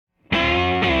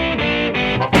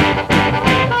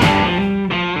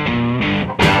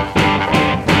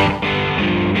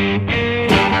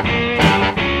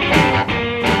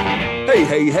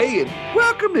hey, and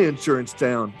welcome to Insurance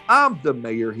Town. I'm the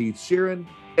Mayor, Heath Sheeran,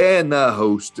 and the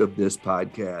host of this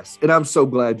podcast. And I'm so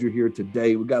glad you're here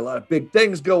today. We got a lot of big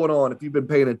things going on. If you've been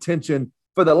paying attention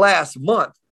for the last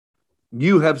month,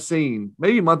 you have seen,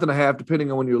 maybe a month and a half,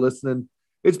 depending on when you're listening.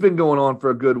 It's been going on for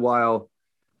a good while.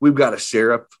 We've got a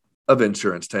sheriff of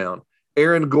Insurance Town.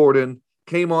 Aaron Gordon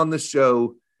came on the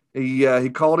show. He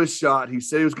called his shot. He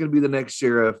said he was going to be the next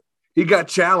sheriff. He got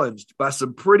challenged by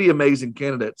some pretty amazing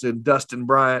candidates in Dustin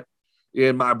Bryant,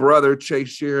 in my brother,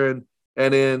 Chase Sheeran,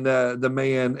 and in the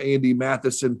man, Andy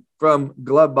Matheson from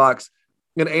Glovebox.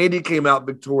 And Andy came out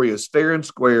victorious, fair and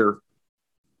square,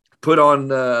 put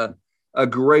on a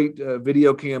great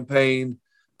video campaign,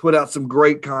 put out some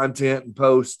great content and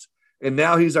posts. And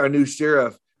now he's our new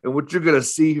sheriff. And what you're going to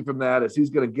see from that is he's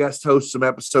going to guest host some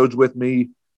episodes with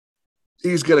me.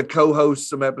 He's going to co-host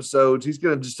some episodes. He's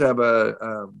going to just have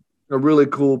a really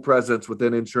cool presence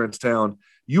within Insurance Town.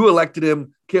 You elected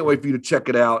him. Can't wait for you to check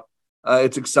it out.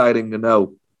 It's exciting to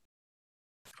know.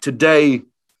 Today,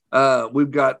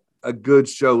 we've got a good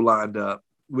show lined up.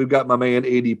 We've got my man,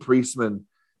 Andy Priestman,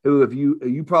 who, if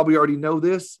you probably already know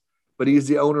this, but he's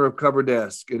the owner of Cover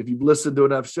Desk. And if you've listened to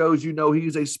enough shows, you know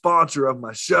he's a sponsor of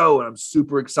my show, and I'm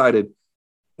super excited.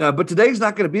 But today's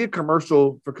not going to be a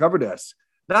commercial for Cover Desk.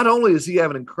 Not only does he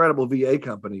have an incredible VA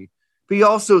company, but he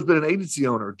also has been an agency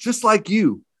owner, just like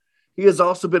you. He has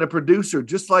also been a producer,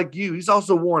 just like you. He's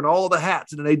also worn all the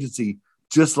hats in an agency,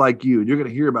 just like you. And you're going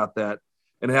to hear about that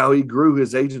and how he grew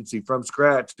his agency from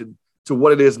scratch to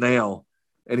what it is now.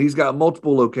 And he's got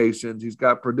multiple locations. He's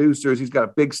got producers. He's got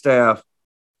a big staff.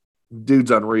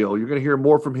 Dude's unreal. You're going to hear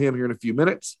more from him here in a few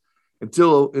minutes.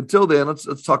 Until then,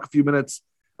 let's talk a few minutes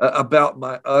about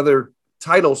my other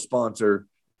title sponsor.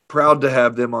 Proud to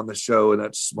have them on the show, and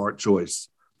that's Smart Choice.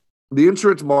 The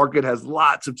insurance market has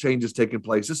lots of changes taking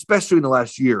place, especially in the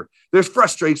last year. There's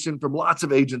frustration from lots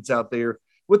of agents out there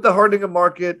with the hardening of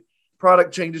market,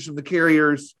 product changes from the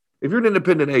carriers. If you're an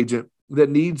independent agent that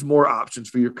needs more options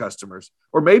for your customers,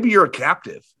 or maybe you're a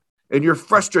captive and you're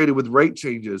frustrated with rate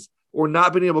changes or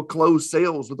not being able to close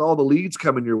sales with all the leads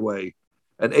coming your way,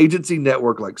 an agency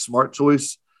network like Smart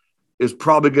Choice is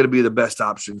probably going to be the best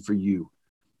option for you.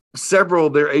 Several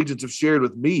of their agents have shared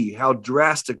with me how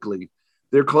drastically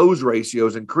their close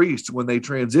ratios increased when they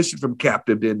transitioned from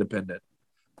captive to independent,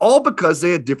 all because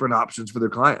they had different options for their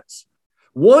clients.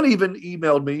 One even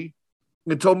emailed me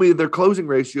and told me their closing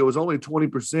ratio was only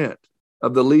 20%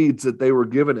 of the leads that they were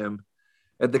giving him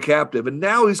at the captive. And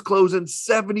now he's closing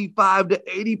 75 to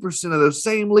 80% of those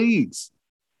same leads.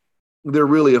 They're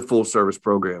really a full service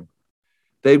program.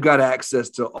 They've got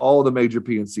access to all the major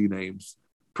P&C names,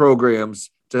 programs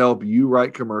to help you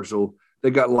write commercial. They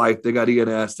got life, they got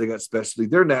E&S, they got specialty.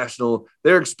 They're national,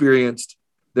 they're experienced,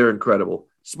 they're incredible.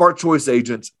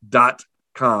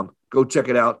 SmartChoiceAgents.com. Go check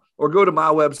it out, or go to my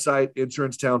website,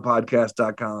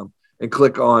 insurancetownpodcast.com, and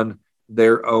click on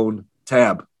their own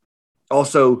tab.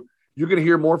 Also, you're going to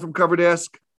hear more from Cover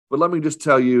Desk, but let me just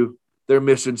tell you their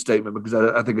mission statement, because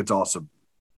I think it's awesome.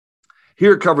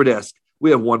 Here at Cover Desk,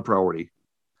 we have one priority: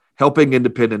 helping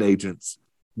independent agents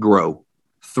grow,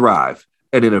 thrive,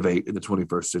 and innovate in the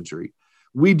 21st century.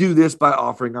 We do this by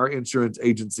offering our insurance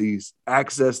agencies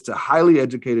access to highly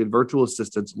educated virtual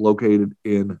assistants located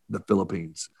in the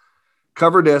Philippines.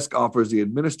 Cover Desk offers the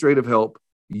administrative help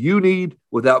you need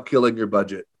without killing your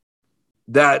budget.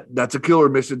 That's a killer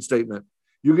mission statement.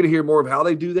 You're going to hear more of how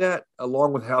they do that,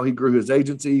 along with how he grew his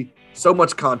agency. So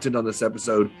much content on this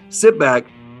episode. Sit back,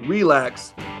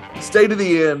 relax, stay to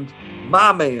the end.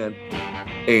 My man,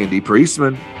 Andy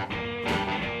Priestman.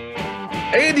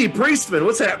 Andy Priestman,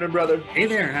 what's happening, brother? Hey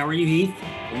there, how are you, Heath?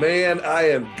 Man, I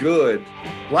am good.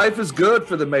 Life is good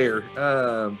for the mayor.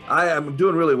 I am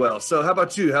doing really well. So how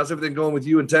about you? How's everything going with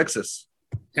you in Texas?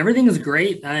 Everything is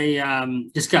great. I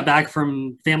just got back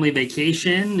from family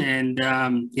vacation and,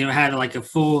 had like a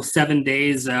full 7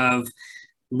 days of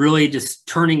really just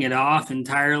turning it off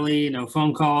entirely. No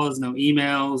phone calls, no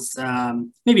emails,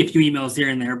 maybe a few emails here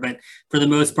and there. But for the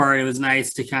most part, it was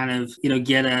nice to kind of,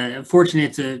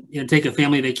 fortunate to, take a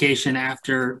family vacation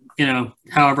after,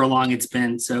 however long it's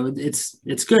been. So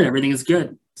it's good. Everything is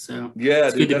good. So yeah,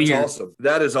 it's dude, good to be here. Awesome.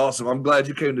 That is awesome. I'm glad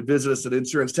you came to visit us at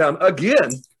Insurance Town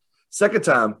again. Second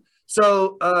time.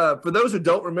 So for those who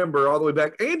don't remember all the way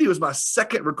back, Andy was my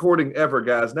second recording ever,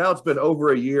 guys. Now it's been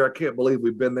over a year. I can't believe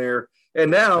we've been there. And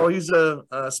now he's a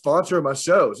sponsor of my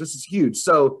shows. This is huge.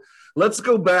 So let's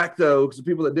go back, though, because the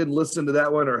people that didn't listen to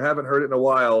that one or haven't heard it in a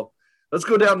while, let's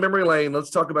go down memory lane. Let's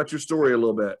talk about your story a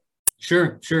little bit.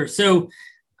 Sure. So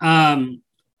I'm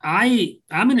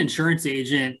an insurance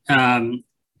agent, an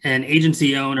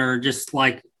agency owner, just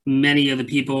like many of the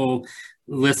people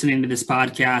listening to this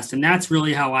podcast. And that's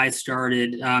really how I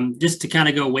started. Just to kind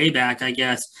of go way back, I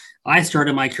guess, I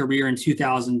started my career in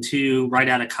 2002, right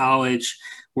out of college,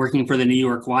 working for the New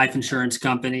York Life Insurance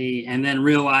Company, and then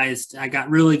realized I got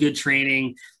really good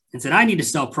training and said, I need to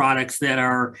sell products that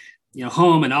are,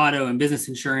 home and auto and business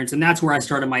insurance. And that's where I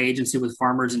started my agency with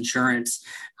Farmers Insurance.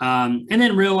 And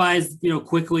then realized,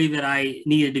 quickly that I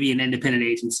needed to be an independent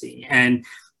agency, and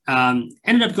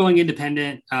ended up going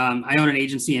independent. I own an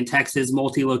agency in Texas,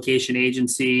 multi-location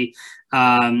agency.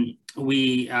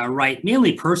 We write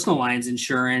mainly personal lines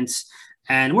insurance,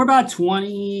 and we're about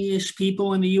 20-ish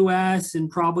people in the U.S. and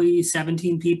probably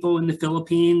 17 people in the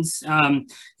Philippines,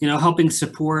 helping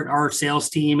support our sales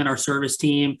team and our service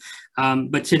team.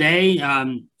 But today,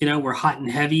 we're hot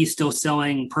and heavy, still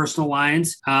selling personal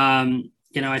lines.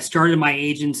 I started my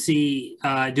agency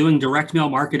doing direct mail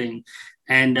marketing,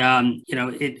 and,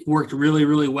 it worked really,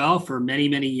 really well for many,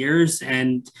 many years.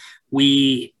 And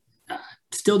we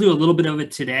still do a little bit of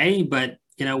it today, but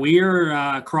we are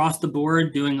across the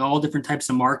board doing all different types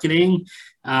of marketing,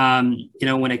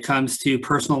 when it comes to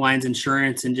personal lines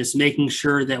insurance, and just making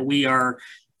sure that we are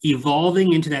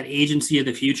evolving into that agency of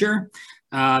the future,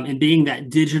 and being that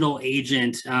digital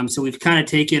agent. So we've kind of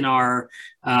taken our,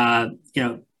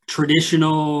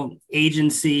 traditional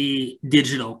agency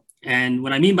digital. And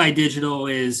what I mean by digital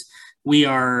is we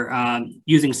are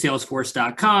using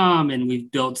Salesforce.com, and we've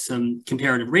built some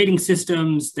comparative rating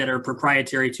systems that are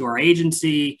proprietary to our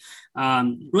agency,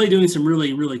 really doing some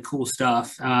really, really cool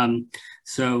stuff.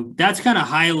 So that's kind of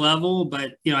high level,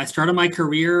 but, I started my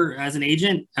career as an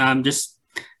agent, just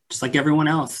like everyone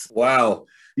else. Wow.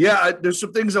 Yeah, there's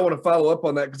some things I want to follow up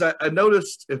on that, because I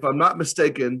noticed, if I'm not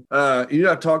mistaken,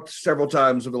 I've talked several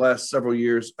times over the last several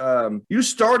years. You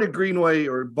started Greenway,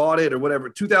 or bought it or whatever,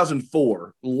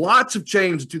 2004. Lots of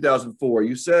change in 2004.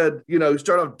 You said, you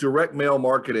started off direct mail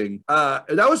marketing. That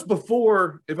was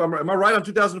before, am I right on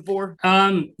 2004?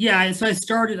 Yeah. So I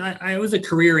started, I was a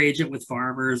career agent with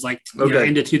Farmers,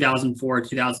 into 2004,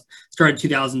 started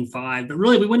 2005, but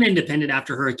really we went independent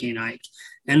after Hurricane Ike.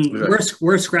 And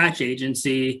we're a scratch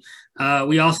agency.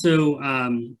 We also,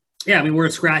 we're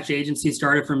a scratch agency,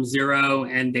 started from zero,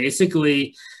 and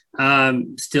basically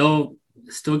still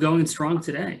going strong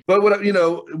today. But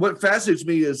what fascinates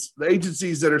me is the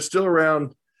agencies that are still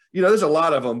around. There's a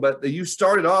lot of them, but you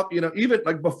started off, even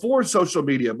like before social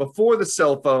media, before the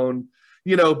cell phone,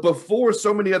 before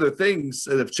so many other things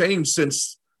that have changed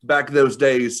since back those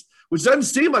days, which doesn't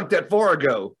seem like that far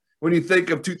ago when you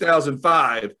think of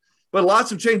 2005. But lots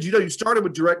have changed. You started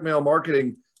with direct mail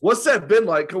marketing. What's that been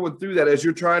like going through that as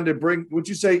you're trying to bring, would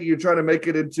you say you're trying to make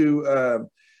it into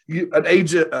an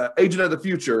agent of the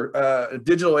future, a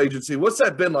digital agency? What's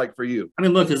that been like for you? I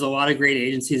mean, look, there's a lot of great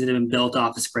agencies that have been built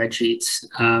off of spreadsheets,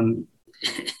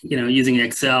 using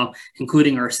Excel,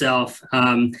 including ourselves.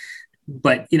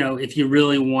 But, if you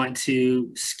really want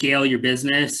to scale your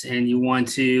business and you want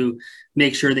to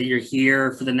make sure that you're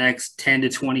here for the next 10 to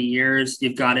 20 years,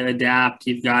 you've got to adapt,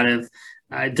 you've got to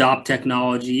adopt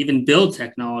technology, even build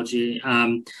technology.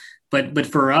 But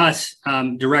for us,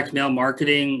 direct mail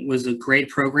marketing was a great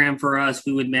program for us.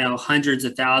 We would mail hundreds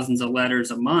of thousands of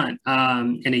letters a month,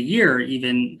 in a year,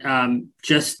 even,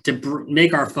 just to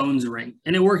make our phones ring.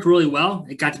 And it worked really well.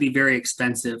 It got to be very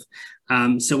expensive.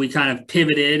 So we kind of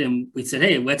pivoted and we said,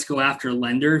 hey, let's go after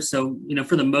lenders. So,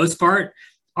 for the most part,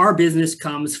 our business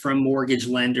comes from mortgage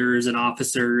lenders and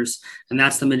officers, and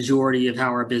that's the majority of how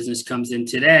our business comes in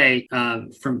today,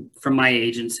 from my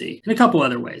agency, and a couple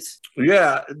other ways.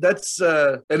 Yeah, that's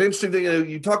an interesting thing.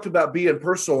 You talked about being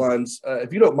personal lines.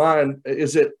 If you don't mind,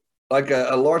 is it like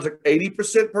a large, like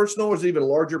 80% personal, or is it even a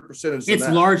larger percentage than It's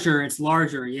that?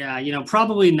 larger. Yeah.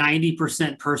 Probably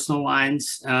 90% personal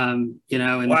lines, and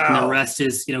Wow. the rest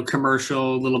is,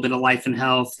 commercial, a little bit of life and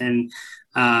health. And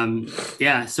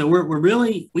so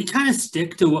we kind of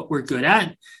stick to what we're good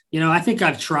at. I think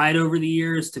I've tried over the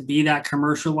years to be that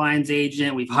commercial lines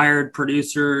agent. We've hired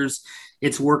producers.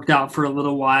 It's worked out for a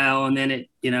little while, and then it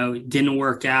didn't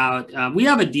work out. We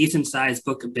have a decent sized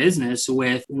book of business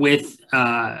with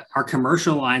our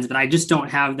commercial lines, but I just don't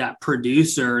have that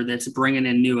producer that's bringing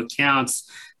in new accounts,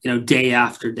 day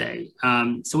after day.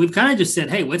 So we've kind of just said,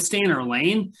 hey, let's stay in our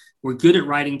lane. We're good at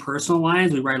writing personal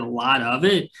lines. We write a lot of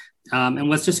it. And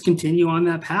let's just continue on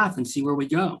that path and see where we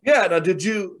go. Yeah. Now, did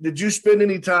you spend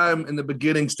any time in the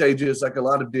beginning stages, like a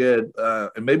lot of did,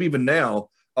 and maybe even now,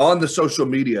 on the social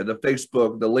media, the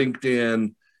Facebook, the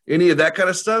LinkedIn, any of that kind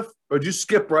of stuff? Or did you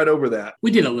skip right over that? We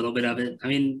did a little bit of it. I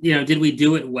mean, did we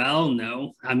do it well?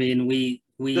 No. I mean, we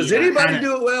Does anybody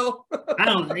do it well? I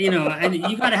don't, and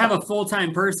you got to have a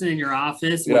full-time person in your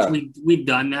office, which Yeah. we've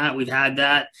done that. We've had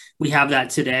that. We have that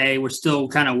today. We're still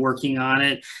kind of working on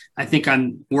it. I think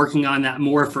I'm working on that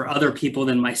more for other people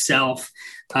than myself,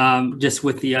 just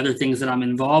with the other things that I'm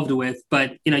involved with.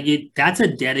 But, that's a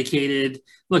dedicated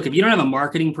look. If you don't have a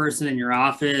marketing person in your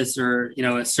office or,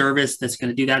 a service that's going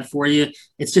to do that for you,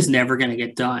 it's just never going to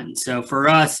get done. So for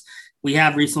us, we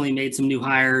have recently made some new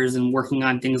hires and working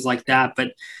on things like that.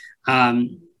 But,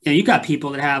 you've got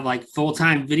people that have like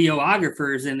full-time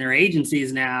videographers in their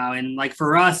agencies now. And like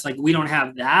for us, like we don't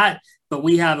have that, but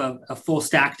we have a full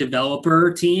stack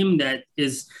developer team that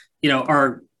is,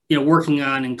 working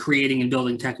on and creating and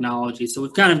building technology. So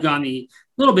we've kind of gone a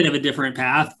little bit of a different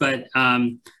path, but,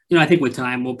 I think with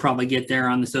time, we'll probably get there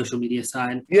on the social media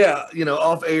side. Yeah.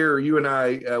 Off air, you and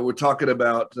I were talking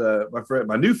about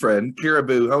my new friend,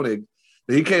 Caribou Honig.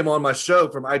 He came on my show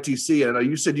from ITC. And I know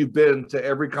you said you've been to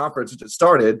every conference since it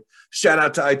started. Shout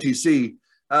out to ITC.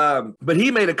 But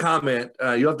he made a comment.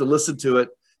 You'll have to listen to it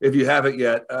if you haven't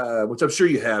yet, which I'm sure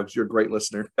you have, because you're a great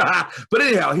listener. But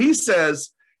anyhow, he says,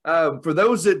 for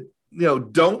those that,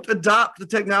 don't adopt the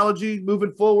technology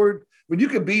moving forward, when you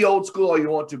can be old school all you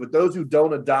want to, but those who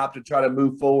don't adopt and try to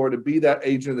move forward and be that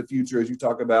agent of the future, as you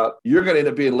talk about, you're going to end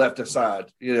up being left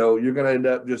aside. You're going to end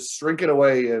up just shrinking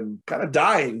away and kind of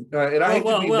dying. And I hate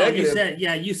to be negative.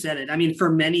 You said it. I mean, for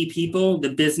many people,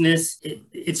 the business,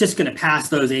 it's just going to pass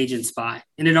those agents by.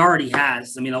 And it already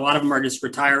has. I mean, a lot of them are just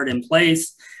retired in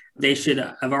place. They should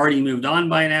have already moved on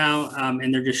by now.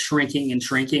 And they're just shrinking and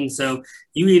shrinking. So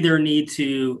you either need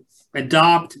to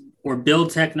adopt or build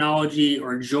technology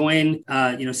or join,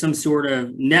 some sort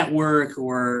of network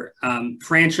or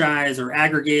franchise or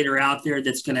aggregator out there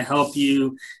that's going to help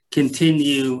you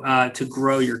continue to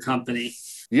grow your company.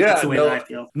 Yeah, that's the way that I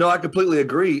feel. No, I completely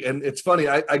agree. And it's funny,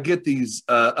 I get these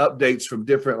updates from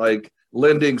different like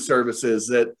lending services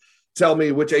that tell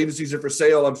me which agencies are for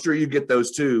sale. I'm sure you get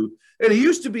those too. And it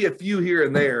used to be a few here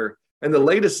and there. And the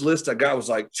latest list I got was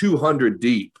like 200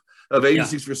 deep of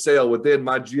agencies for sale within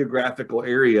my geographical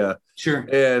area. Sure.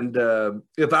 And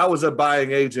if I was a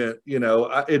buying agent,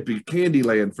 it'd be candy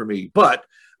land for me. But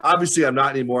obviously I'm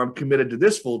not anymore. I'm committed to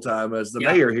this full time as the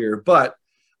mayor here. But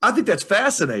I think that's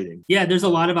fascinating. Yeah, there's a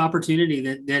lot of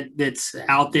opportunity that's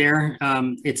out there.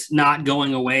 It's not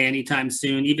going away anytime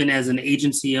soon. Even as an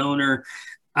agency owner,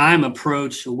 I'm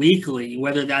approached weekly,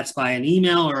 whether that's by an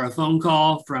email or a phone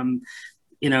call from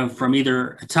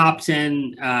either a top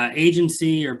 10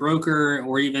 agency or broker,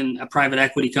 or even a private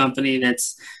equity company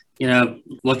that's,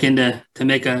 looking to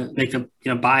make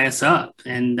a buy us up.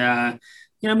 And,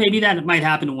 maybe that might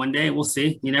happen one day. We'll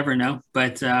see. You never know.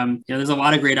 But, there's a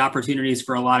lot of great opportunities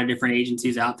for a lot of different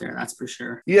agencies out there. That's for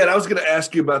sure. Yeah. And I was going to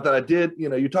ask you about that. I did,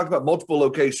 you talked about multiple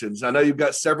locations. I know you've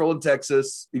got several in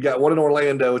Texas. You got one in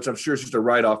Orlando, which I'm sure is just a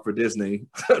write-off for Disney.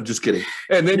 Just kidding.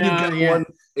 And then you got one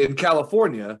in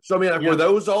California. So, I mean, were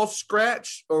those all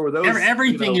scratch, or were those?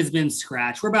 Everything has been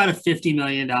scratch. We're about a $50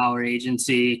 million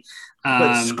agency.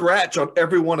 But scratch on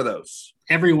every one of those.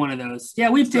 Every one of those. Yeah,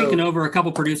 we've taken over a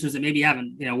couple producers that maybe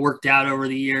haven't, worked out over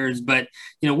the years, but,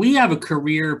 we have a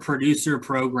career producer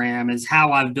program is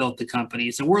how I've built the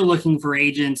company. So we're looking for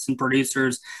agents and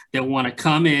producers that want to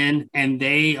come in and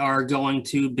they are going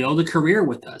to build a career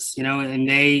with us, and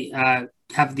they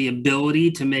have the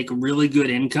ability to make really good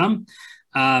income.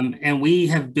 And we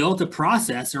have built a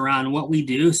process around what we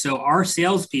do. So our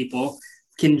salespeople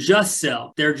can just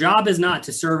sell. Their job is not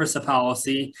to service a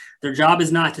policy. Their job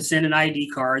is not to send an ID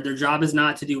card. Their job is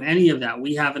not to do any of that.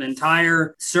 We have an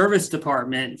entire service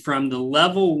department from the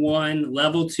level 1,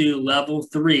 level 2, level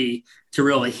 3 to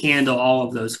really handle all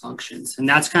of those functions. And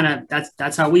that's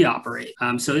that's how we operate.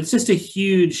 So it's just a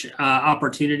huge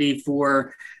opportunity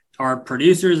for our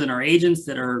producers and our agents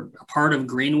that are a part of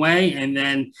Greenway. And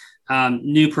then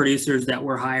new producers that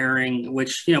we're hiring,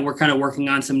 which, we're kind of working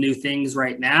on some new things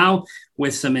right now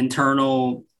with some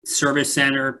internal service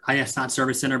center, I guess not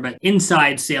service center, but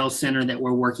inside sales center that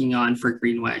we're working on for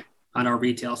Greenway on our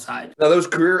retail side. Now, those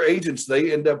career agents,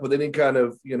 they end up with any kind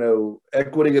of,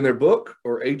 equity in their book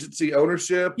or agency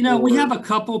ownership? We have a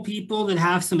couple people that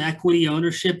have some equity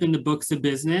ownership in the books of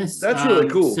business. That's really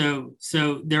cool.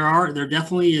 So there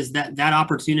definitely is that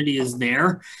opportunity is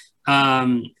there.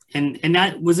 And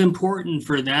that was important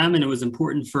for them. And it was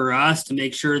important for us to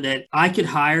make sure that I could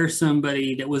hire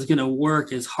somebody that was going to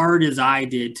work as hard as I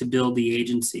did to build the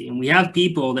agency. And we have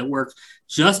people that work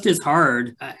just as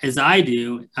hard as I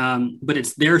do, but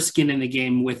it's their skin in the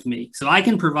game with me. So I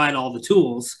can provide all the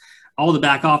tools. all the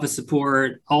back office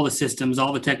support, all the systems,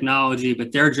 all the technology,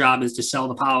 but their job is to sell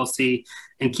the policy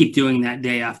and keep doing that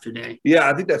day after day. Yeah,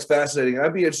 I think that's fascinating.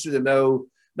 I'd be interested to know,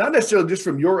 not necessarily just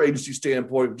from your agency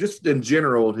standpoint, just in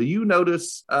general, do you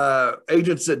notice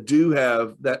agents that do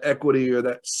have that equity or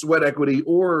that sweat equity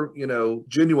or,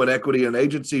 genuine equity in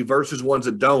agency versus ones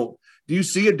that don't? Do you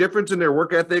see a difference in their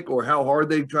work ethic or how hard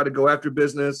they try to go after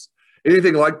business?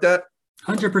 Anything like that?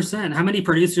 100%. How many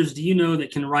producers do you know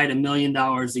that can write $1 million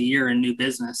a year in new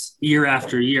business year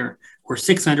after year, or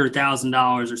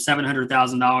 $600,000 or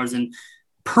 $700,000 in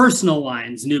personal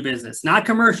lines, new business, not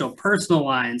commercial, personal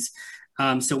lines?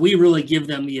 So we really give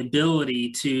them the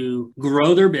ability to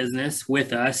grow their business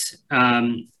with us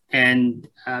and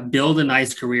build a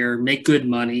nice career, make good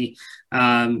money,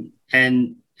 and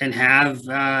have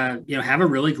have a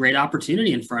really great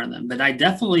opportunity in front of them. But I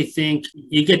definitely think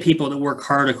you get people that work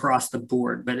hard across the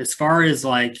board. But as far as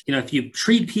if you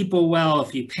treat people well,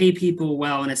 if you pay people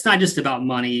well, and it's not just about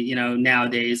money,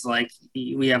 nowadays,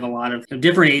 we have a lot of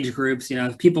different age groups,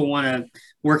 if people want to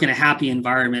work in a happy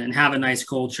environment and have a nice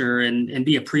culture and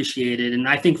be appreciated. And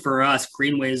I think for us,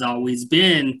 Greenway's always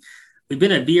been, we've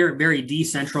been a very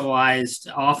decentralized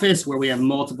office where we have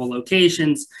multiple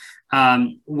locations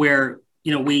where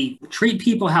we treat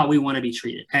people how we want to be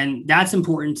treated. And that's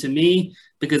important to me,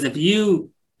 because if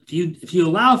you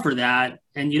allow for that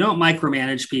and you don't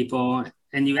micromanage people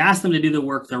and you ask them to do the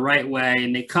work the right way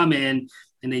and they come in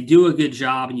and they do a good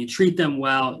job and you treat them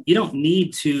well, you don't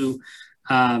need to,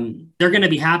 they're going to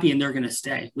be happy and they're going to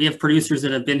stay. We have producers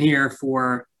that have been here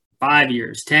for 5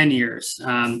 years, 10 years,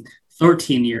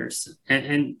 13 years.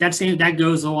 And that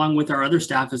goes along with our other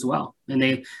staff as well. And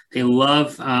they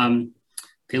love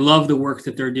the work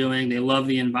that they're doing. They love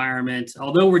the environment.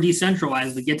 Although we're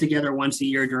decentralized, we get together once a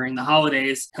year during the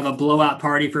holidays, have a blowout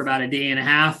party for about a day and a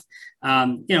half.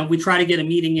 We try to get a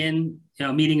meeting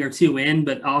or two in,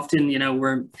 but often,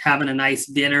 we're having a nice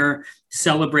dinner,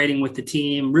 celebrating with the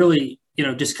team, really,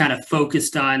 just kind of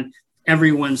focused on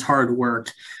everyone's hard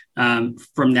work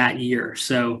from that year.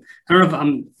 So I don't know if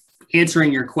I'm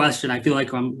answering your question. I feel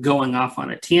like I'm going off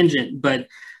on a tangent, but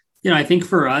I think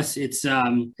for us, it's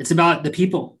about the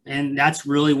people. And that's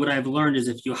really what I've learned is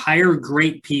if you hire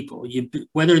great people,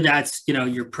 whether that's,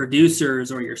 your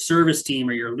producers or your service team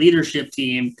or your leadership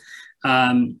team,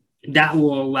 that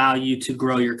will allow you to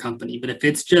grow your company. But if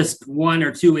it's just 1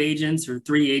 or 2 agents or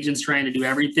 3 agents trying to do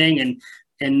everything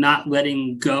and not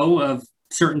letting go of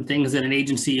certain things that an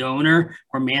agency owner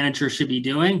or manager should be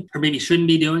doing, or maybe shouldn't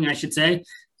be doing, I should say,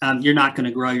 you're not going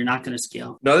to grow. You're not going to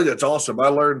scale. No, I think that's awesome. I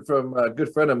learned from a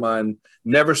good friend of mine,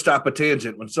 never stop a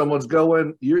tangent. When someone's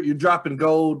going, you're dropping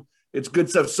gold. It's good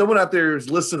stuff. Someone out there is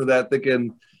listening to that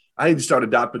thinking, I need to start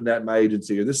adopting that in my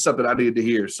agency, or this is something I need to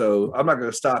hear. So I'm not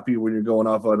going to stop you when you're going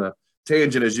off on a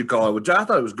tangent, as you call it, which I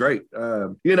thought was great.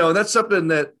 And that's something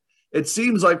that it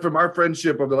seems like from our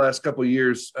friendship over the last couple of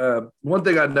years, one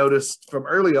thing I noticed from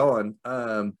early on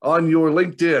your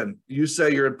LinkedIn, you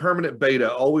say you're in permanent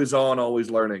beta, always on, always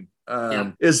learning.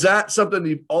 Is that something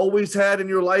you've always had in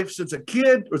your life since a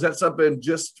kid, or is that something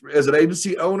just as an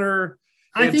agency owner?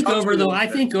 I think over the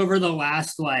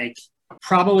last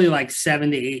probably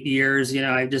 7 to 8 years,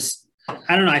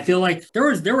 I don't know. I feel like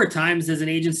there were times as an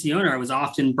agency owner, I was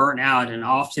often burnt out and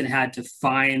often had to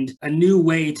find a new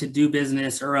way to do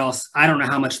business, or else I don't know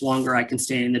how much longer I can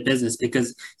stay in the business.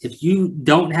 Because if you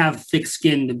don't have thick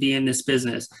skin to be in this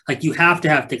business, you have to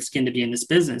have thick skin to be in this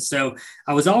business. So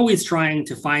I was always trying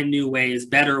to find new ways,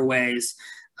 better ways.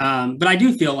 But I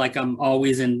do feel like I'm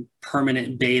always in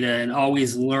permanent beta and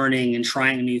always learning and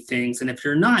trying new things. And if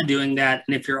you're not doing that,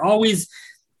 and if you're always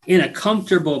in a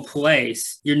comfortable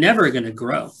place, you're never going to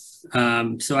grow.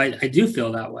 So I do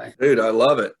feel that way. Dude, I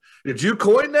love it. Did you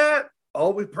coin that?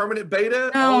 Always permanent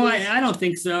beta? No, I don't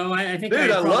think so. I think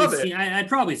I'd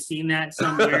probably seen that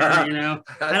somewhere.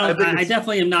 I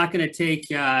definitely am not going to take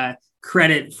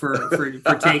credit for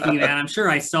taking that. I'm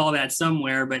sure I saw that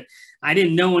somewhere, but I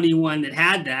didn't know anyone that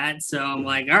had that. So I'm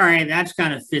like, all right, that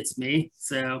kind of fits me.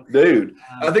 So, dude,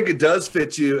 I think it does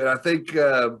fit you. And I think,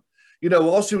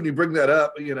 also when you bring that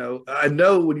up, I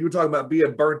know when you were talking about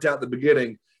being burnt out at the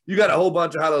beginning, you got a whole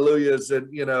bunch of hallelujahs and,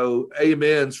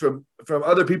 amens from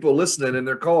other people listening in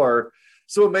their car.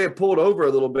 So it may have pulled over a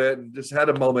little bit and just had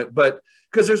a moment, but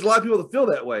because there's a lot of people that feel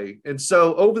that way. And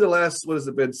so over the last, what has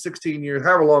it been, 16 years,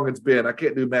 however long it's been, I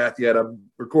can't do math yet, I'm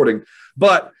recording,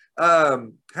 but how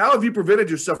have you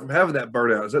prevented yourself from having that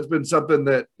burnout? Has that been something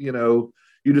that, you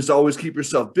just always keep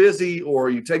yourself busy, or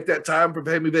you take that time for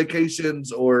family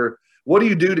vacations, or what do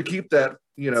you do to keep that,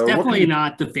 It's definitely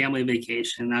not the family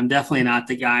vacation. I'm definitely not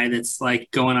the guy that's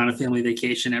going on a family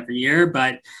vacation every year,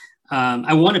 but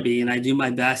I want to be, and I do my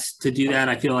best to do that.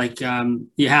 I feel like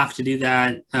you have to do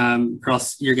that, or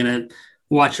else you're going to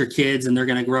watch your kids and they're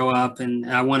going to grow up.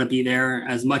 And I want to be there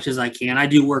as much as I can. I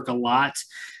do work a lot.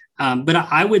 But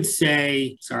I would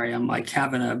say, sorry, I'm like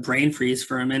having a brain freeze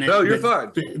for a minute. No, you're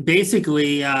fine.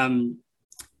 Basically,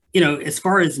 as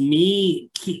far as me,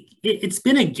 it's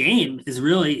been a game.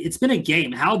 It's been a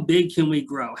game. How big can we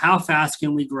grow? How fast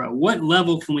can we grow? What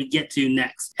level can we get to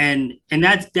next? And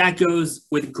that goes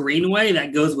with Greenway.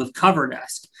 That goes with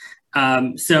CoverDesk.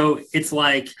 So it's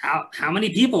like, how many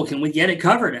people can we get at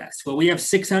CoverDesk? Well, we have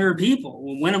 600 people.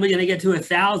 Well, when are we going to get to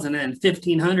 1,000 and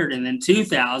 1,500 and then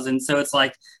 2,000? So it's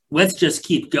like, let's just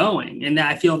keep going. And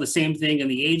I feel the same thing in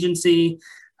the agency.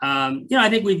 I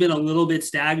think we've been a little bit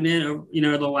stagnant,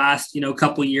 the last,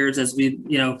 couple of years as we,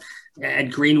 at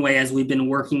Greenway, as we've been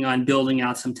working on building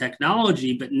out some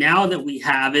technology. But now that we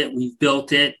have it, we've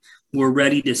built it, we're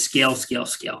ready to scale.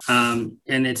 And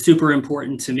it's super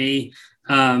important to me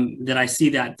that I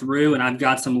see that through. And I've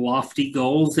got some lofty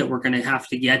goals that we're going to have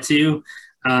to get to.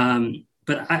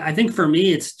 But I think for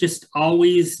me, it's just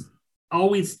always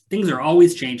things are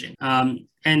always changing.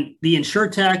 And the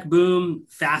InsurTech boom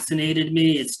fascinated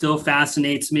me. It still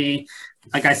fascinates me.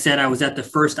 Like I said, I was at the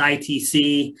first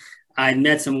ITC. I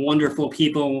met some wonderful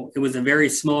people. It was a very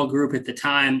small group at the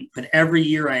time, but every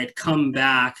year I had come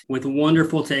back with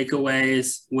wonderful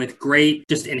takeaways, with great,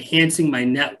 just enhancing my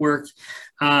network.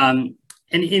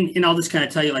 And I'll just kind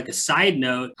of tell you like a side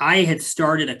note, I had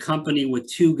started a company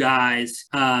with two guys.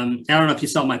 I don't know if you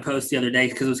saw my post the other day,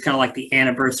 because it was kind of like the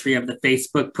anniversary of the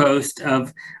Facebook post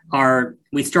of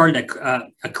we started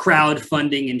a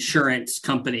crowdfunding insurance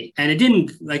company, and it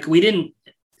didn't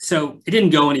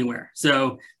go anywhere.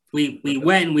 So we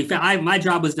went and we found, my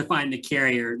job was to find the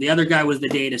carrier. The other guy was the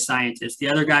data scientist. The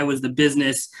other guy was the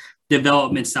business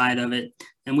development side of it.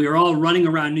 And we were all running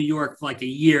around New York for like a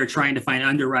year trying to find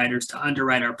underwriters to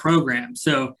underwrite our program.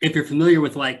 So if you're familiar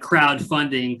with like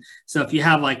crowdfunding, so if you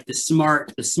have like the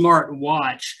smart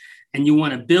watch and you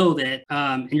want to build it,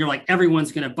 and you're like,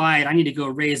 everyone's going to buy it, I need to go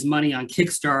raise money on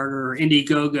Kickstarter or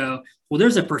Indiegogo. Well,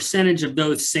 there's a percentage of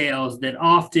those sales that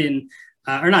often,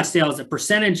 or not sales, a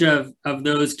percentage of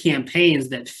those campaigns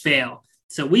that fail.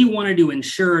 So we wanted to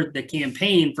insure the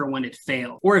campaign for when it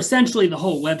failed, or essentially the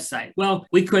whole website. Well,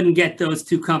 we couldn't get those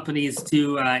two companies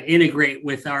to integrate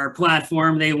with our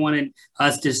platform. They wanted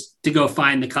us just to go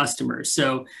find the customers.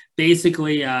 So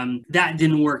basically, that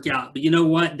didn't work out. But you know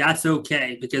what? That's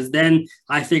okay, because then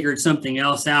I figured something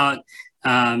else out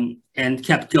and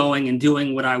kept going and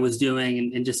doing what I was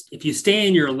doing. And just, if you stay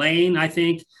in your lane, I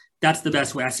think that's the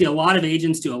best way. I see a lot of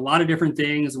agents do a lot of different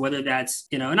things, whether that's,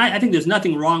 and I think there's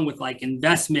nothing wrong with like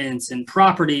investments and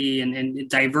property and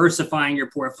diversifying your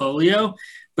portfolio.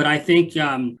 But I think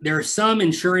there are some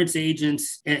insurance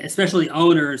agents, especially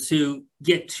owners, who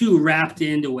get too wrapped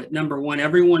into what, number one,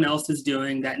 everyone else is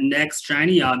doing, that next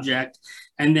shiny object.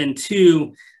 And then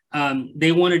two,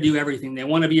 they want to do everything. They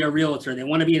want to be a realtor. They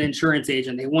want to be an insurance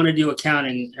agent. They want to do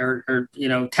accounting or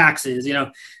taxes,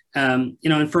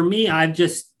 and for me, I've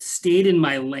just stayed in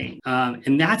my lane.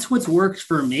 And that's what's worked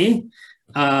for me.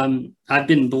 I've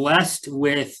been blessed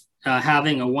with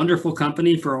having a wonderful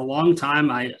company for a long time.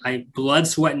 I blood,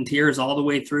 sweat, and tears all the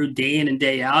way through, day in and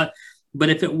day out. But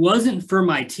if it wasn't for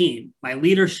my team, my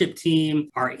leadership team,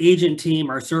 our agent team,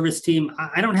 our service team,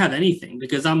 I don't have anything,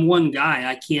 because I'm one guy.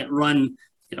 I can't run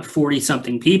 40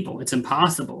 something people. It's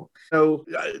impossible. So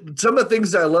some of the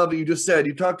things that I love that you just said,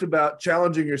 you talked about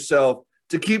challenging yourself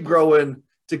to keep growing,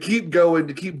 to keep going,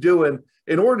 to keep doing.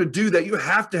 In order to do that, you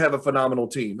have to have a phenomenal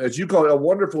team, as you call it, a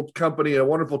wonderful company and a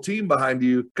wonderful team behind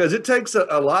you, because it takes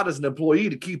a lot as an employee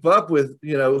to keep up with,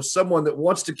 someone that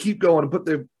wants to keep going and put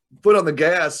their foot on the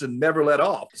gas and never let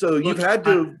off. So you've had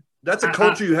to, that's a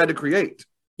culture you had to create.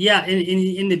 Yeah.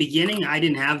 In the beginning, I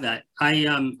didn't have that.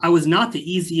 I was not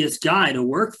the easiest guy to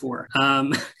work for.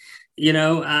 I don't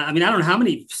know how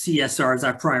many CSRs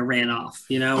I probably ran off,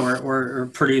 or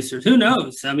producers, who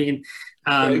knows? I mean,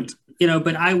 right.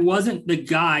 But I wasn't the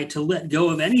guy to let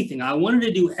go of anything. I wanted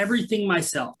to do everything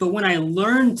myself. But when I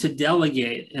learned to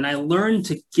delegate and I learned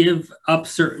to give up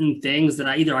certain things that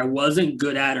I wasn't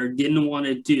good at or didn't want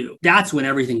to do, that's when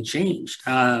everything changed.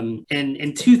 And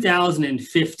in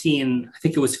 2015, I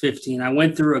think it was 15, I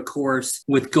went through a course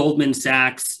with Goldman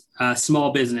Sachs,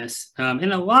 small business.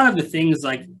 And a lot of the things,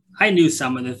 like, I knew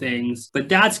some of the things, but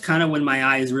that's kind of when my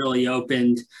eyes really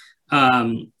opened.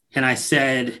 And I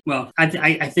said, well, I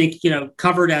think,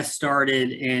 CoverDesk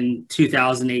started in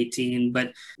 2018,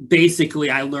 but basically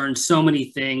I learned so many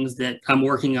things that I'm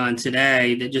working on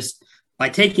today that just by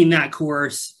taking that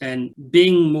course and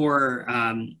being more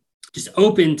just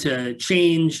open to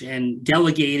change and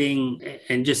delegating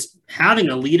and just having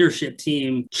a leadership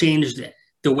team changed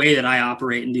the way that I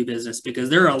operate and do business, because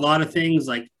there are a lot of things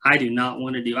like I do not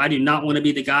want to do. I do not want to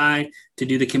be the guy to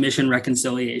do the commission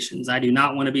reconciliations. I do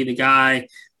not want to be the guy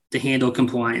to handle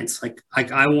compliance. Like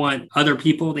I want other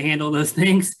people to handle those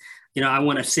things. I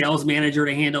want a sales manager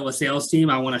to handle a sales team.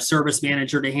 I want a service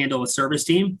manager to handle a service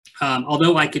team.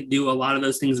 Although I could do a lot of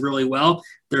those things really well,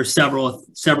 there's several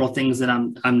things that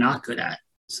I'm not good at.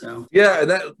 So yeah, and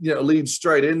that leads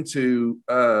straight into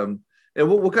and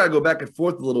we'll kind of go back and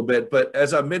forth a little bit. But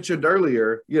as I mentioned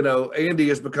earlier, Andy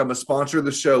has become a sponsor of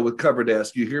the show with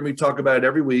CoverDesk. You hear me talk about it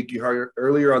every week. You heard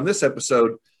earlier on this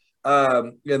episode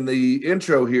in the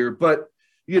intro here. But,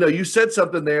 you said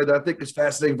something there that I think is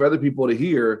fascinating for other people to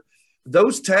hear.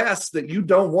 Those tasks that you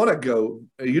don't want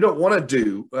to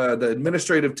do, the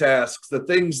administrative tasks, the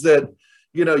things that,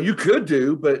 you could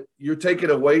do, but you're taking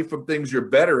away from things you're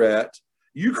better at.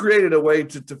 You created a way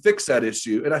to fix that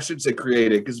issue. And I shouldn't say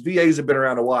created, because VAs have been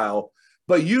around a while,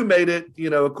 but you made it,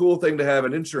 a cool thing to have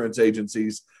in insurance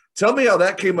agencies. Tell me how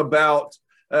that came about,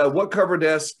 what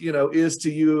CoverDesk, is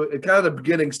to you, and kind of the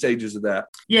beginning stages of that.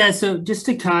 Yeah. So just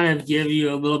to kind of give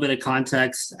you a little bit of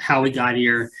context, how we got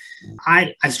here,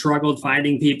 I struggled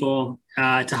finding people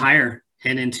to hire.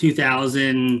 And in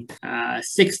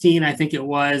 2016, I think it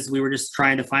was, we were just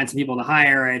trying to find some people to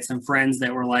hire. I had some friends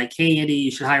that were like, hey, Andy,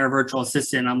 you should hire a virtual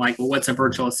assistant. I'm like, well, what's a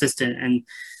virtual assistant? And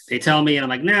they tell me, and I'm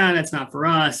like, nah, that's not for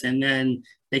us. And then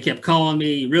they kept calling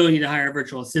me, you really need to hire a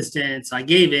virtual assistant. So I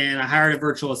gave in, I hired a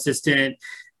virtual assistant.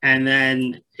 And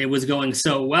then it was going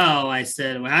so well, I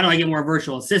said, well, how do I get more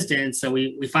virtual assistants? So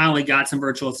we finally got some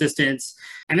virtual assistants.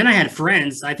 And then I had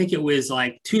friends. I think it was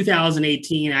like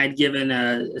 2018, I'd given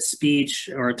a speech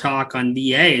or a talk on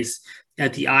VAs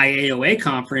at the IAOA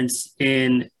conference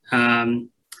in, I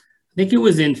think it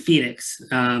was in Phoenix.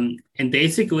 And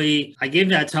basically, I gave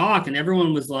that talk and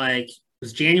everyone was like, it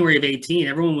was January of 18.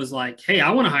 Everyone was like, hey, I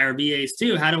want to hire VAs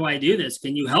too. How do I do this?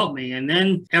 Can you help me? And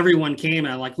then everyone came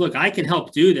and I'm like, look, I can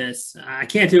help do this. I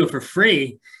can't do it for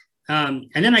free. And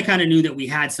then I kind of knew that we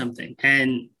had something.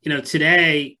 And,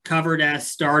 today CoverDesk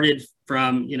started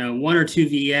from, one or two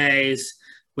VAs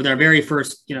with our very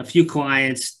first, few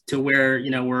clients to where,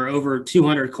 we're over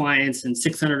 200 clients and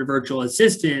 600 virtual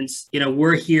assistants.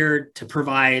 We're here to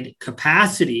provide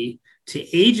capacity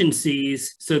to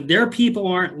agencies so their people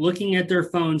aren't looking at their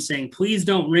phone saying, please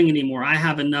don't ring anymore. I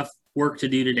have enough work to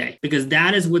do today, because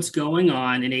that is what's going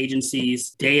on in agencies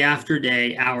day after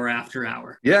day, hour after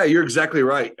hour. Yeah, you're exactly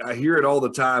right. I hear it all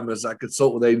the time as I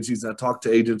consult with agencies and I talk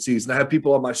to agencies and I have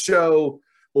people on my show,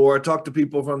 or I talk to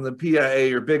people from the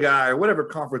PIA or Big I or whatever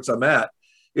conference I'm at.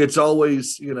 It's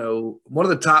always, one of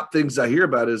the top things I hear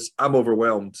about is I'm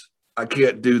overwhelmed. I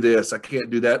can't do this. I can't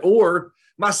do that. Or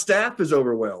my staff is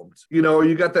overwhelmed, or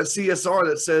you got that CSR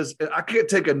that says, I can't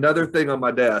take another thing on my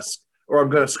desk or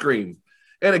I'm going to scream.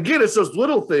 And again, it's those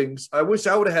little things. I wish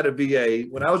I would have had a VA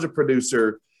when I was a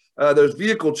producer, those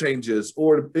vehicle changes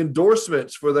or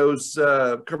endorsements for those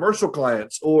commercial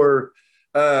clients, or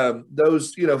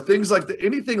those, things like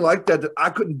anything like that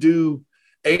I couldn't do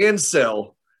and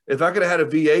sell. If I could have had a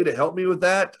VA to help me with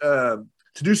that,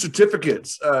 to do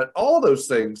certificates, all those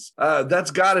things.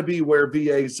 That's got to be where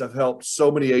VAs have helped so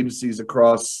many agencies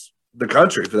across the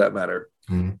country, for that matter.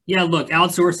 Mm-hmm. Yeah, look,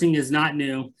 outsourcing is not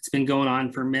new. It's been going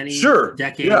on for many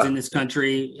decades in this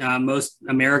country. Most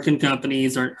American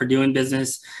companies are doing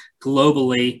business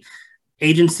globally.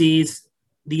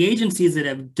 The agencies that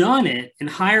have done it and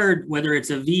hired, whether it's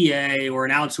a VA or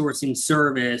an outsourcing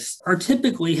service, are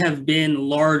typically have been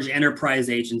large enterprise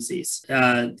agencies.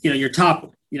 Your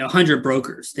top 100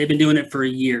 brokers. They've been doing it for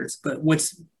years. But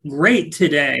what's great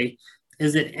today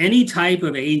is that any type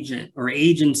of agent or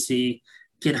agency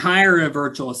can hire a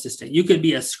virtual assistant. You could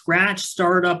be a scratch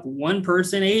startup,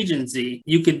 one-person agency.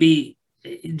 You could be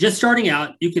just starting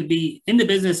out. You could be in the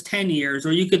business 10 years,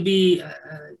 or you could be,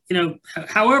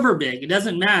 however big. It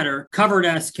doesn't matter.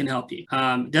 CoverDesk can help you.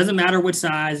 It doesn't matter what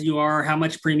size you are, how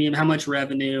much premium, how much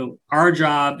revenue. Our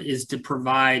job is to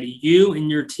provide you and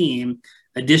your team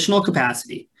additional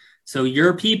capacity, so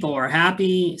your people are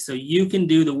happy, so you can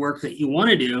do the work that you want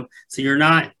to do, so you're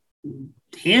not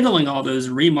handling all those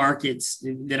remarkets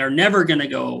that are never going to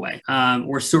go away,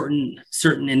 or certain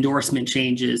endorsement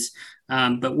changes.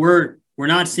 But we're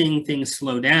not seeing things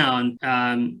slow down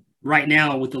right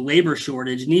now with the labor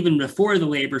shortage, and even before the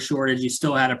labor shortage, you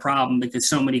still had a problem because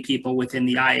so many people within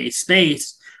the IA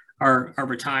space are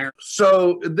retiring.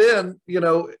 So then,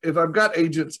 if I've got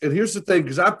agents, and here's the thing,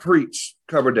 because I preach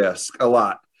CoverDesk a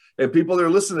lot, And people that are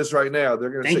listening to this right now,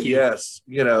 they're going to say, yes,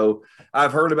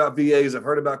 I've heard about VAs. I've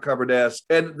heard about CoverDesk.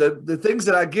 And the things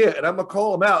that I get, and I'm going to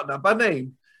call them out, not by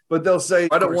name, but they'll say,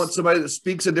 I don't want somebody that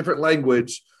speaks a different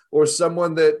language or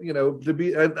someone that, to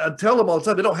be, and I tell them all the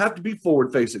time, they don't have to be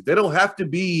forward facing. They don't have to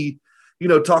be,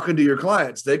 talking to your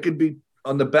clients. They could be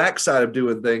on the backside of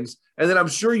doing things. And then I'm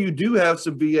sure you do have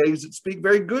some VAs that speak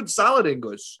very good, solid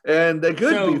English, and they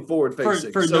could be forward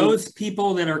facing. For those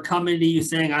people that are coming to you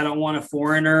saying, I don't want a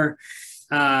foreigner,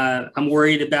 I'm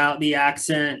worried about the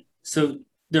accent. So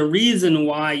the reason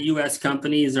why U.S.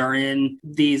 companies are in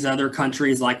these other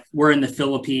countries, like we're in the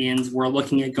Philippines, we're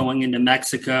looking at going into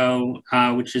Mexico,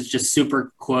 which is just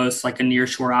super close, like a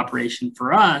nearshore operation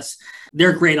for us.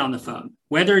 They're great on the phone.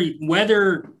 Whether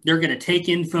they're going to take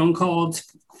in phone calls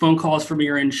from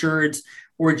your insureds,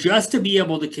 or just to be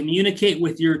able to communicate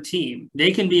with your team,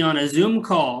 they can be on a Zoom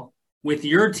call with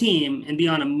your team and be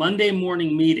on a Monday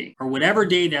morning meeting or whatever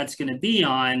day that's going to be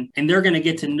on, and they're going to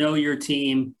get to know your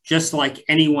team just like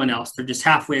anyone else. They're just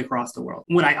halfway across the world.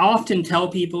 What I often tell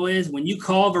people is when you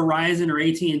call Verizon or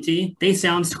AT&T, they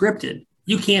sound scripted.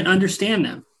 You can't understand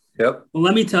them. Yep. Well,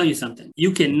 let me tell you something.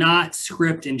 You cannot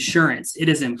script insurance. It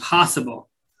is impossible.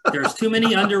 There's too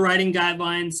many underwriting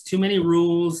guidelines, too many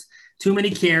rules, too many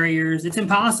carriers. It's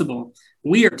impossible.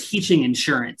 We are teaching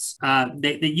insurance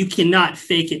that you cannot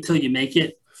fake it till you make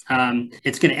it.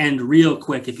 It's going to end real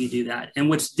quick if you do that. And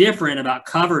what's different about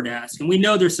CoverDesk, and we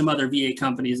know there's some other VA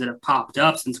companies that have popped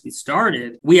up since we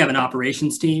started. We have an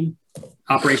operations team,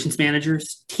 operations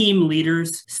managers, team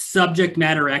leaders, subject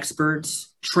matter experts,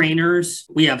 trainers.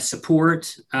 We have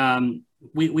support.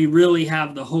 We really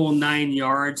have the whole 9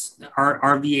 yards.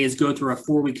 Our VAs go through a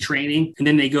 4-week training, and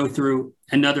then they go through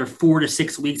another 4 to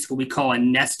 6 weeks, what we call a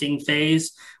nesting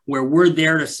phase, where we're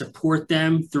there to support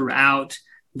them throughout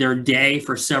their day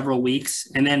for several weeks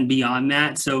and then beyond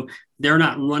that. So they're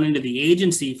not running to the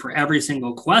agency for every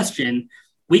single question.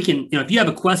 We can, if you have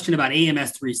a question about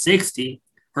AMS 360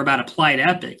 or about Applied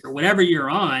Epic or whatever you're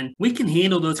on, we can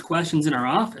handle those questions in our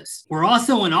office. We're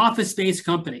also an office-based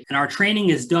company, and our training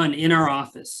is done in our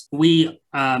office. We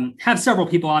have several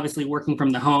people obviously working from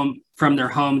their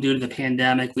home due to the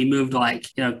pandemic. We moved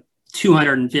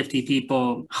 250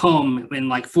 people home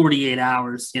in 48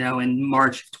 hours, in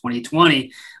March of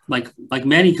 2020, like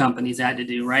many companies had to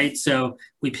do, right? So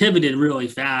we pivoted really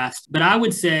fast. But I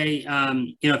would say,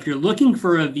 if you're looking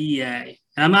for a VA,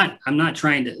 and I'm not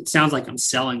trying to, it sounds like I'm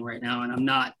selling right now, and I'm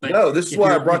not. But no, this is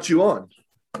why I brought you on.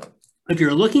 If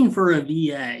you're looking for a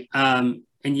VA,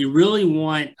 and you really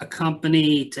want a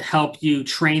company to help you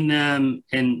train them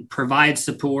and provide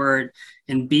support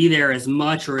and be there as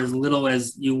much or as little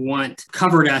as you want,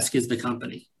 CoverDesk is the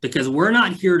company, because we're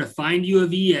not here to find you a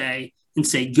VA and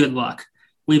say, good luck.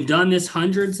 We've done this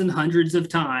hundreds and hundreds of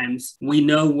times. We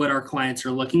know what our clients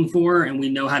are looking for, and we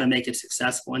know how to make it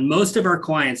successful. And most of our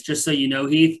clients, just so you know,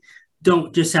 Heath,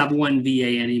 don't just have one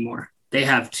VA anymore. They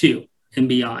have 2 and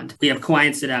beyond. We have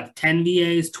clients that have 10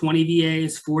 VAs, 20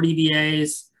 VAs, 40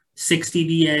 VAs,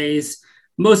 60 VAs.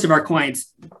 Most of our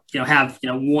clients, have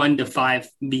 1 to 5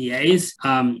 VAs.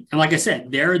 And like I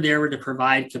said, they're there to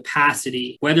provide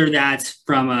capacity, whether that's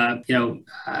from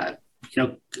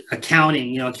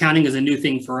accounting. Accounting is a new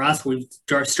thing for us. We've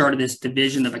started this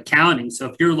division of accounting. So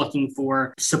if you're looking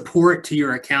for support to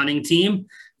your accounting team,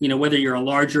 whether you're a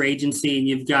larger agency and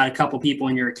you've got a couple people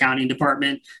in your accounting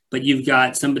department, but you've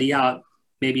got somebody out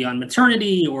maybe on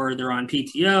maternity or they're on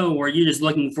PTO, or you're just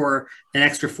looking for an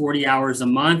extra 40 hours a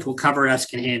month, well, CoverDesk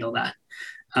can handle that.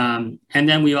 And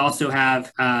then we also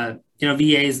have,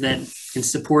 VAs that can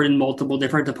support in multiple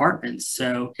different departments.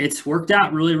 So it's worked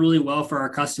out really, really well for our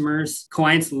customers.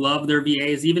 Clients love their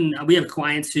VAs. Even we have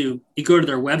clients who, you go to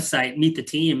their website, meet the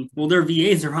team. Well, their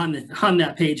VAs are on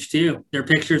that page too, their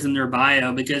pictures in their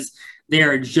bio, because they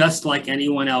are just like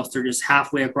anyone else. They're just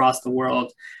halfway across the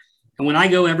world. And when I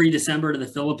go every December to the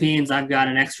Philippines, I've got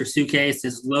an extra suitcase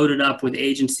that's loaded up with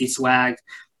agency swag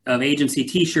of agency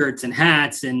t-shirts and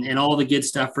hats and all the good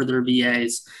stuff for their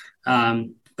VAs.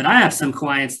 But I have some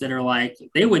clients that are like,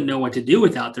 they wouldn't know what to do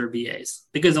without their VAs,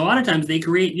 because a lot of times they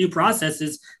create new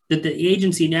processes that the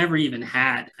agency never even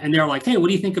had. And they're like, hey, what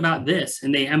do you think about this?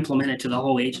 And they implement it to the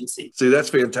whole agency. See, that's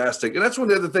fantastic. And that's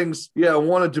one of the other things, I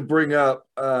wanted to bring up.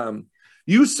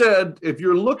 You said if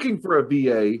you're looking for a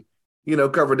VA,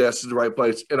 CoverDesk is the right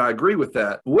place. And I agree with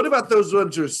that. But what about those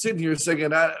ones who are sitting here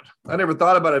saying, I never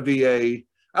thought about a VA.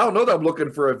 I don't know that I'm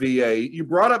looking for a VA. You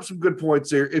brought up some good points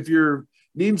here. If you're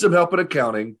needing some help in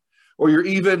accounting, or you're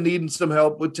even needing some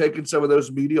help with taking some of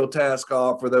those medial tasks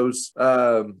off, or those,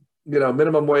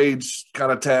 minimum wage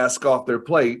kind of tasks off their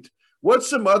plate, What's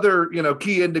some other,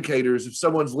 key indicators if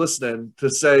someone's listening to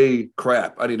say,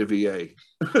 crap, I need a VA?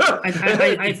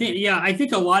 I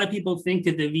think a lot of people think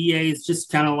that the VA is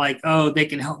just kind of like, oh, they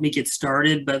can help me get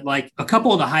started. But like a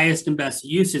couple of the highest and best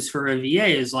uses for a VA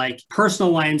is like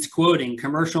personal lines quoting,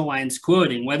 commercial lines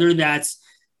quoting, whether that's,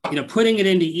 putting it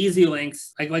into Easy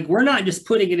Links. Like we're not just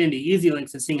putting it into Easy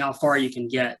Links and seeing how far you can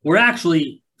get. We're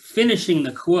actually finishing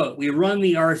the quote. We run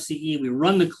the RCE, we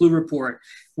run the clue report.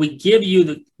 We give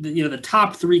you the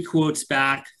top 3 quotes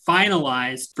back,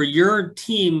 finalized for your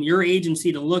team, your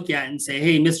agency to look at and say,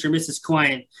 hey, Mr. and Mrs.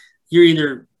 Client, you're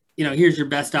either, here's your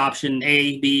best option,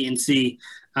 A, B, and C.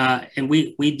 And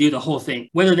we do the whole thing,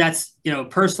 whether that's,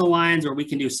 personal lines, or we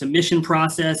can do submission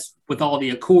process with all the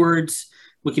accords.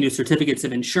 We can do certificates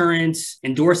of insurance,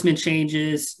 endorsement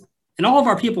changes. And all of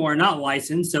our people are not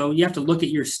licensed. So you have to look at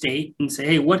your state and say,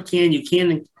 hey, what can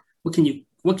what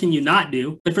can you not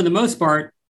do? But for the most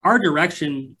part, our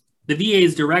direction, the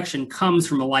VA's direction, comes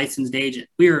from a licensed agent.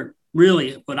 We are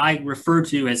really what I refer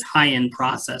to as high-end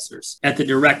processors at the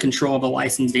direct control of a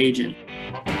licensed agent.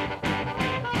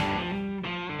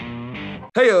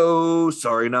 Hey-oh,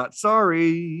 sorry, not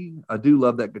sorry. I do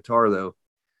love that guitar, though.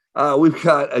 We've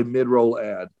got a mid-roll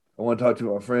ad. I want to talk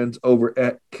to our friends over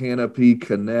at Canopy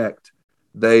Connect.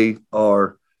 They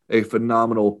are a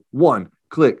phenomenal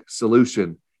one-click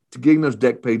solution to getting those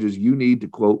deck pages you need to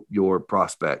quote your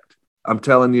prospect. I'm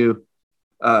telling you,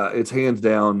 it's hands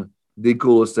down the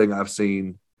coolest thing I've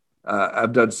seen.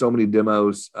 I've done so many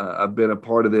demos. I've been a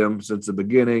part of them since the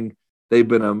beginning. They've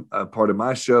been a part of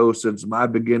my show since my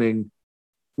beginning.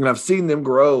 And I've seen them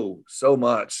grow so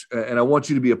much. And I want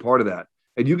you to be a part of that.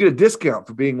 And you get a discount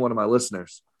for being one of my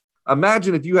listeners.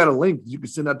 Imagine if you had a link that you could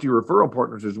send out to your referral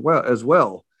partners as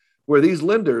well, where these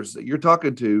lenders that you're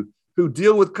talking to who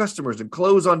deal with customers and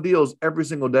close on deals every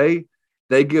single day,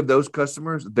 they give those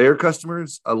customers, their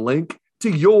customers, a link to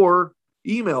your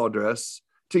email address,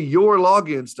 to your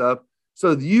login stuff,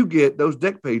 so that you get those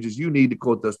deck pages you need to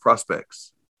quote those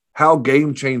prospects. How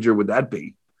game changer would that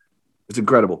be? It's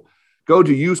incredible. Go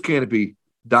to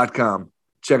usecanopy.com.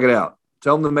 Check it out.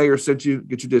 Tell them the mayor sent you,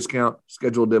 get your discount,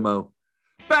 schedule a demo.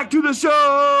 Back to the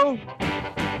show.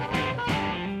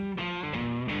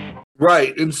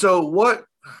 Right. And so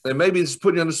and maybe it's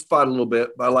putting you on the spot a little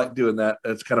bit, but I like doing that.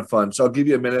 It's kind of fun. So I'll give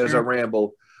you a minute as I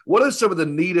ramble. What are some of the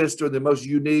neatest or the most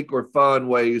unique or fun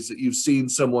ways that you've seen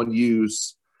someone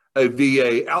use a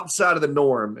VA outside of the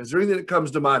norm? Is there anything that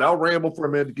comes to mind? I'll ramble for a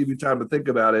minute to give you time to think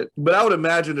about it. But I would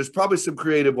imagine there's probably some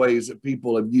creative ways that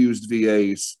people have used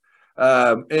VAs.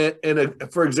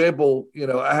 For example,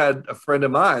 I had a friend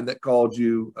of mine that called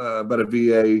you about a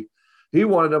VA. He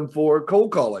wanted them for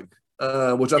cold calling,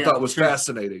 which I thought was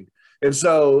fascinating. And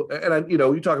so,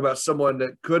 you talk about someone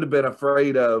that could have been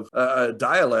afraid of a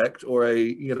dialect or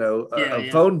a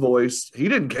phone voice. He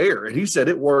didn't care. And he said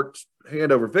it worked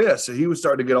hand over fist. So he was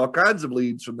starting to get all kinds of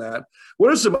leads from that.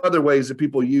 What are some other ways that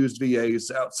people use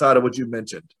VAs outside of what you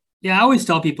mentioned? Yeah, I always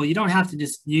tell people you don't have to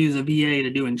just use a VA to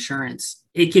do insurance.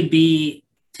 It could be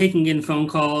taking in phone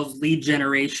calls, lead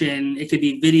generation. It could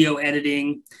be video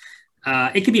editing.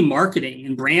 It could be marketing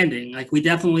and branding. Like we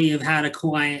definitely have had a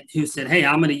client who said, hey,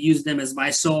 I'm going to use them as my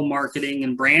sole marketing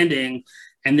and branding.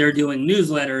 And they're doing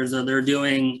newsletters or they're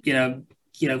doing,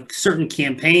 certain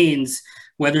campaigns,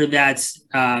 whether that's,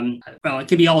 it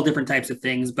could be all different types of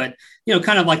things, but,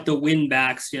 kind of like the win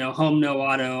backs, home, no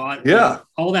auto,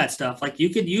 all that stuff. Like you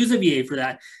could use a VA for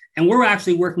that. And we're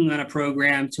actually working on a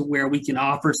program to where we can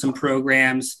offer some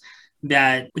programs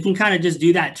that we can kind of just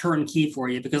do that turnkey for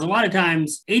you, because a lot of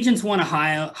times agents want to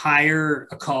hire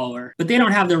a caller, but they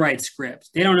don't have the right script.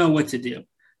 They don't know what to do.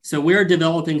 So we're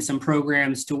developing some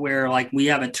programs to where like we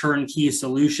have a turnkey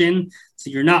solution. So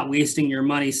you're not wasting your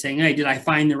money saying, hey, did I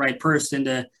find the right person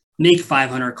to make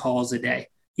 500 calls a day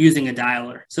using a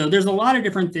dialer? So there's a lot of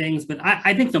different things, but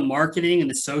I think the marketing and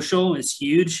the social is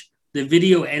huge. The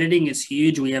video editing is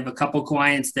huge. We have a couple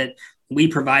clients that we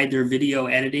provide their video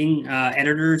editing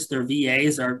editors. Their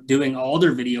VAs are doing all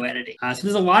their video editing. So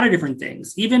there's a lot of different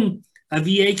things. Even a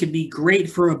VA could be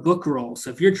great for a book roll. So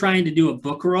if you're trying to do a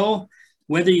book roll,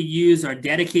 whether you use our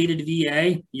dedicated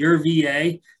VA, your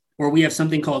VA, or we have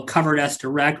something called CoverDesk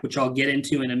Direct, which I'll get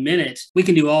into in a minute, we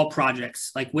can do all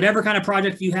projects. Like whatever kind of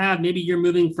project you have, maybe you're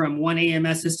moving from one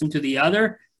AMS system to the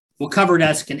other. Well,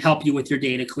 CoverDesk can help you with your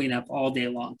data cleanup all day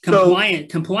long.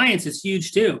 Compliance is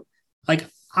huge too. Like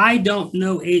I don't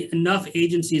know enough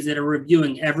agencies that are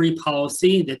reviewing every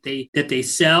policy that they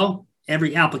sell.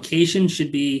 Every application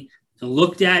should be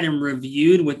looked at and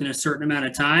reviewed within a certain amount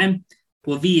of time.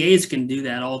 Well, VAs can do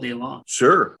that all day long.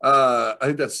 Sure. I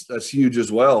think that's huge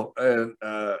as well. And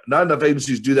not enough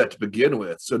agencies do that to begin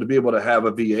with. So to be able to have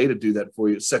a VA to do that for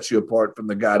you, it sets you apart from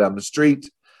the guy down the street,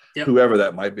 yep, whoever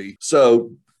that might be.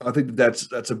 So I think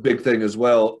that's a big thing as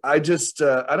well. I just,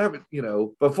 I haven't,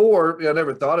 before, I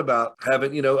never thought about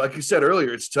having, like you said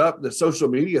earlier, it's tough. The social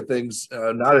media thing's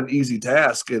not an easy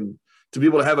task. And to be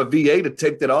able to have a VA to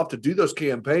take that off to do those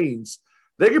campaigns,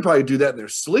 they could probably do that in their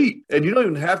sleep. And you don't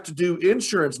even have to do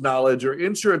insurance knowledge or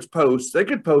insurance posts. They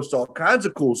could post all kinds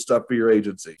of cool stuff for your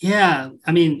agency. Yeah.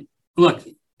 I mean, look,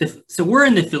 so we're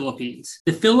in the Philippines.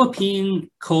 The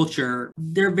Philippine culture,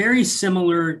 they're very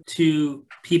similar to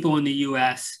people in the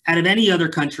US. Out of any other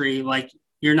country, like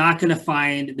you're not going to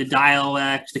find the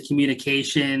dialect, the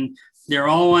communication. They're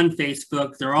all on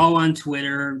Facebook. They're all on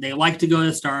Twitter. They like to go to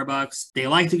Starbucks. They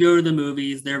like to go to the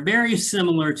movies. They're very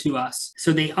similar to us.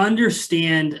 So they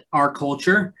understand our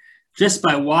culture just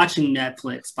by watching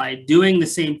Netflix, by doing the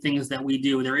same things that we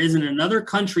do. There isn't another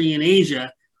country in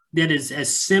Asia that is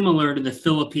as similar to the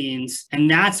Philippines. And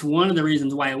that's one of the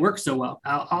reasons why it works so well.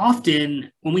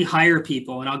 Often when we hire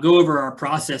people, and I'll go over our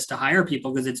process to hire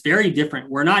people because it's very different.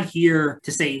 We're not here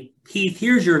to say, Heath,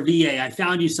 here's your VA. I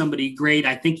found you somebody great.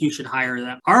 I think you should hire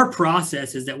them. Our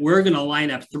process is that we're going to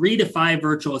line up 3 to 5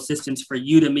 virtual assistants for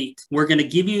you to meet. We're going to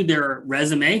give you their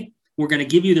resume. We're going to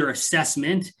give you their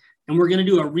assessment, and we're going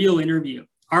to do a real interview.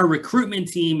 Our recruitment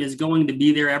team is going to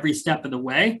be there every step of the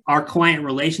way. Our client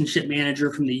relationship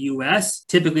manager from the US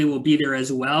typically will be there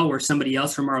as well, or somebody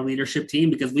else from our leadership team,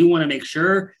 because we want to make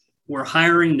sure we're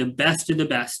hiring the best of the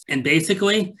best. And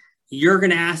basically, you're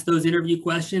going to ask those interview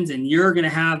questions and you're going to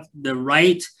have the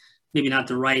right, maybe not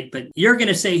the right, but you're going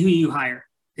to say who you hire.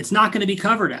 It's not going to be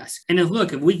cover desk. And if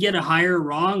we get a hire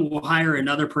wrong, we'll hire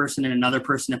another person and another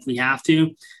person if we have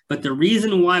to. But the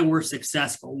reason why we're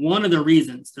successful, one of the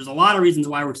reasons, there's a lot of reasons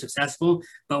why we're successful,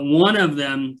 but one of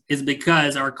them is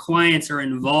because our clients are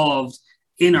involved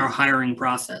in our hiring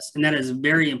process. And that is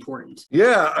very important.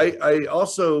 Yeah, I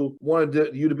also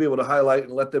wanted you to be able to highlight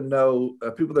and let them know,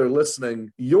 people that are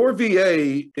listening, your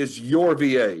VA is your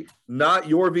VA, not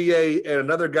your VA and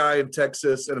another guy in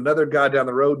Texas and another guy down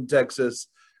the road in Texas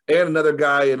and another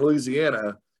guy in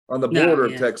Louisiana on the border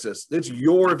of Texas. It's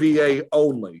your VA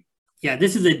only. Yeah,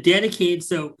 this is a dedicated,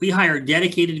 so we hire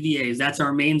dedicated VAs. That's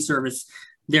our main service.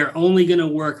 They're only going to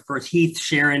work for Heath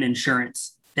Sharon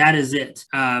Insurance. That is it.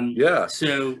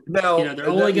 So now, they're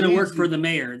only going to work for the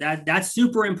mayor. That's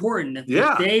super important.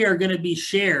 If they are going to be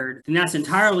shared, then that's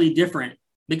entirely different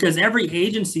because every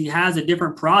agency has a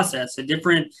different process, a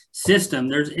different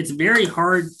system. It's very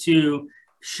hard to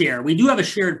share. We do have a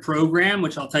shared program,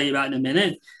 which I'll tell you about in a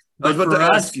minute. I was about to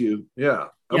ask you. Yeah.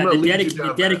 So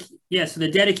the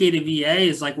dedicated VA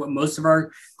is like what most of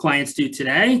our clients do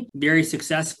today. Very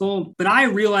successful. But I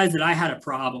realized that I had a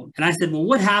problem. And I said, well,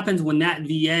 what happens when that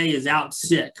VA is out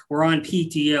sick or on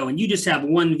PTO and you just have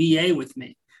one VA with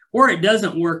me? Or it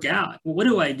doesn't work out. Well,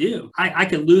 what do? I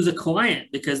could lose a client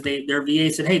because their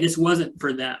VA said, hey, this wasn't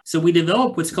for them. So we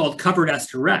developed what's called Cover Desk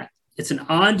Direct. It's an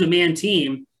on-demand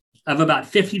team of about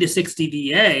 50 to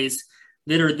 60 VAs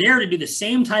that are there to do the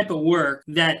same type of work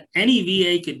that any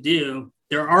VA could do.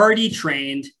 They're already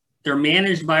trained. They're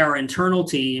managed by our internal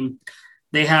team.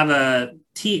 They have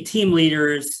team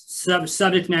leaders,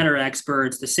 subject matter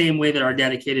experts, the same way that our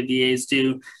dedicated VAs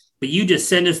do. But you just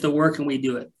send us the work and we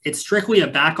do it. It's strictly a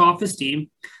back office team.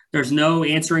 There's no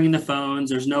answering the phones.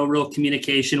 There's no real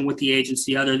communication with the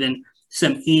agency other than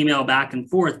some email back and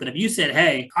forth. But if you said,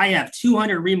 hey, I have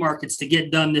 200 remarkets to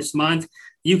get done this month,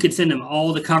 you could send them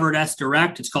all to Cover Desk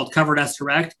Direct. It's called Cover Desk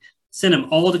Direct. Send them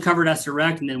all to Cover Desk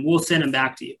Direct, and then we'll send them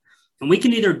back to you. And we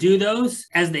can either do those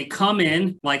as they come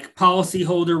in, like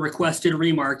policyholder requested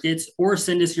remarkets, or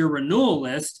send us your renewal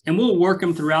list, and we'll work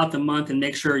them throughout the month and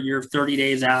make sure you're 30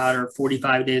 days out or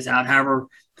 45 days out, however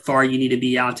far you need to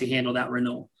be out to handle that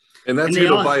renewal. And that's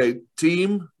handled by a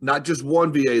team, not just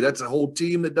one VA. That's a whole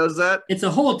team that does that? It's a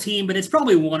whole team, but it's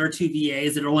probably 1 or 2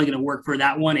 VAs that are only going to work for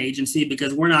that one agency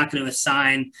because we're not going to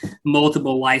assign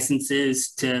multiple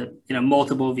licenses to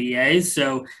multiple VAs.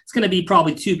 So it's going to be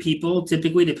probably 2 people,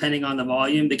 typically, depending on the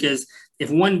volume, because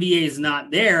if one VA is not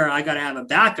there, I got to have a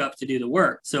backup to do the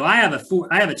work. So I have a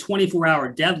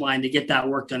 24-hour deadline to get that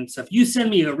work done. So if you send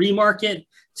me a remarket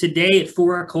today at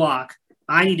 4 o'clock,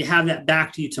 I need to have that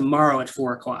back to you tomorrow at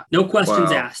 4 o'clock. No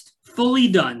questions asked. Fully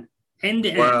done. End to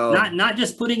end. Not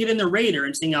just putting it in the radar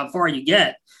and seeing how far you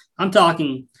get. I'm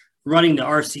talking running the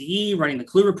RCE, running the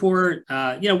Clue Report.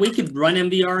 We could run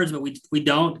MVRs, but we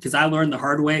don't because I learned the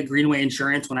hard way at Greenway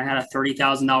Insurance when I had a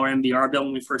 $30,000 MVR bill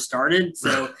when we first started.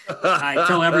 So I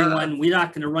tell everyone, we're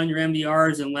not going to run your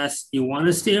MVRs unless you want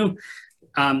us to.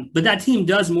 But that team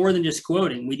does more than just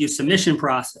quoting. We do submission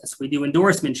process, we do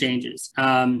endorsement changes,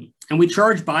 and we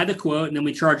charge by the quote, and then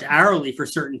we charge hourly for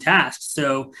certain tasks.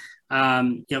 So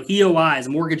EOIs,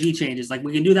 mortgagee changes, like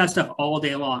we can do that stuff all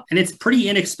day long. And it's pretty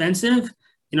inexpensive.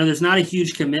 There's not a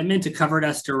huge commitment to Covered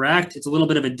Desk Direct. It's a little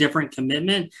bit of a different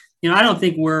commitment. I don't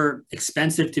think we're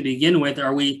expensive to begin with.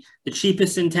 Are we the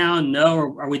cheapest in town? No.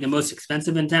 Or are we the most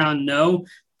expensive in town? No.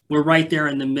 We're right there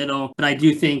in the middle. But I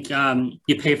do think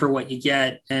you pay for what you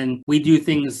get. And we do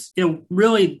things,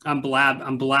 really, I'm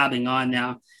blabbing on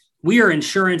now. We are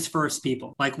insurance first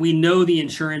people. Like, we know the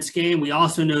insurance game. We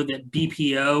also know that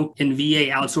BPO and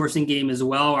VA outsourcing game as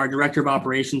well. Our director of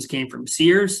operations came from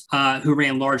Sears, who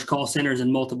ran large call centers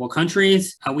in multiple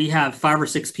countries. We have 5 or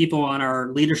 6 people on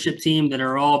our leadership team that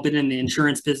are all been in the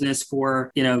insurance business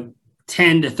for, 10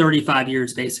 to 35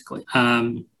 years, basically.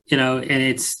 And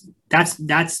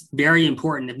that's very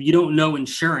important. If you don't know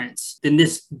insurance, then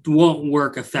this won't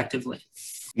work effectively.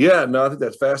 Yeah, no, I think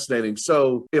that's fascinating.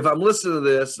 So if I'm listening to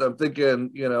this, I'm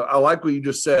thinking, I like what you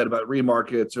just said about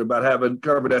remarkets or about having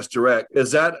Covered Desk Direct.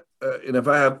 Is that, and if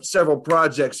I have several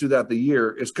projects throughout the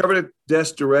year, is Covered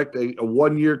Desk Direct a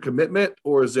 1-year commitment,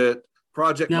 or is it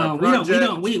project by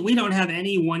project? We don't have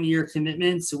any 1-year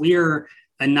commitments. We are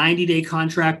a 90-day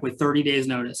contract with 30 days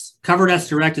notice. Covered Desk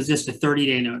Direct is just a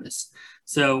 30-day notice.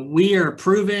 So we are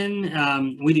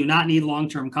proven. We do not need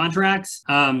long-term contracts.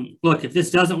 Look, if this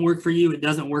doesn't work for you, it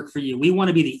doesn't work for you. We want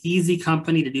to be the easy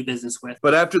company to do business with.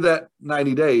 But after that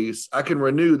 90 days, I can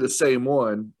renew the same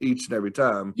one each and every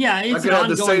time. Yeah, it's an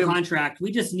ongoing contract.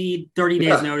 We just need 30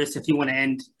 days notice if you want to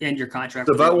end your contract.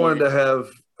 So if I wanted to have,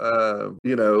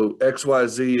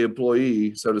 XYZ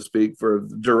employee, so to speak, for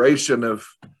the duration of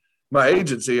my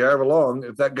agency, however long,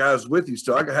 if that guy's with you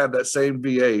still, I can have that same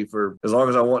VA for as long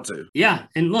as I want to. Yeah.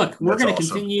 And look, we're going to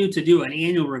continue to do an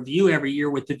annual review every year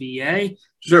with the VA.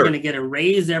 Sure. You're going to get a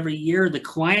raise every year. The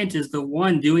client is the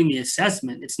one doing the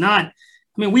assessment. It's not,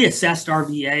 we assessed our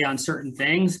VA on certain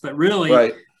things, but really,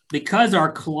 right, because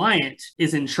our client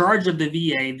is in charge of the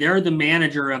VA, they're the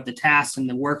manager of the tasks and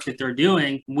the work that they're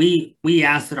doing. We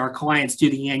ask that our clients do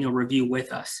the annual review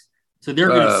with us. So they're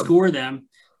going to score them.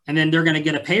 And then they're going to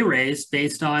get a pay raise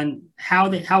based on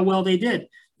how well they did.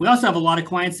 We also have a lot of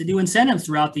clients that do incentives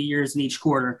throughout the years in each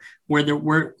quarter where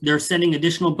they're sending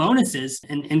additional bonuses.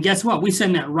 And guess what? We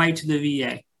send that right to the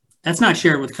VA. That's not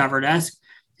shared with Covered Desk.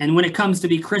 And when it comes to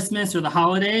be Christmas or the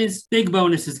holidays, big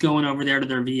bonuses going over there to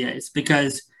their VAs,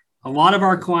 because a lot of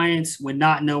our clients would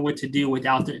not know what to do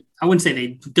without it. I wouldn't say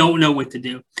they don't know what to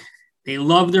do. They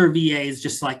love their VAs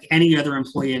just like any other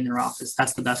employee in their office.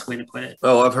 That's the best way to put it.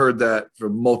 Oh, I've heard that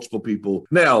from multiple people.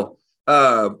 Now,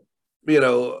 those,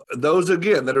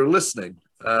 again, that are listening,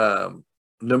 no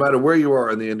matter where you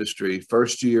are in the industry,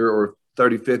 first year or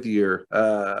 35th year,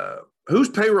 whose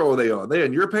payroll are they on? Are they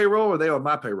on your payroll or are they on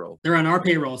my payroll? They're on our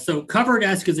payroll. So Covered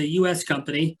Desk is a U.S.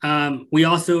 company. We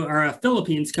also are a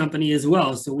Philippines company as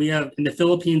well. So we have in the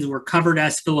Philippines, we're Covered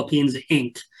Desk Philippines,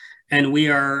 Inc., and we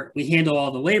handle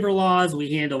all the labor laws.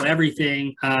 We handle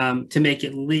everything to make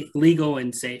it legal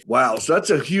and safe. Wow. So that's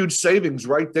a huge savings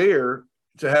right there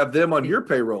to have them on your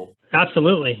payroll.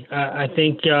 Absolutely. I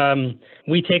think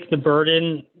we take the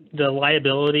burden, the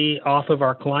liability off of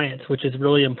our clients, which is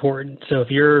really important. So if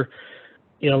you're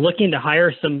looking to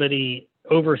hire somebody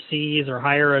overseas or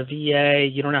hire a VA,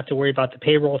 you don't have to worry about the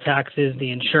payroll taxes,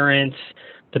 the insurance,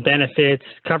 the benefits.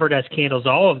 Covered Desk handles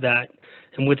all of that.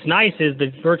 And what's nice is the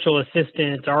virtual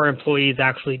assistants, our employees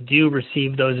actually do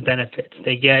receive those benefits.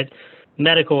 They get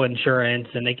medical insurance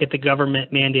and they get the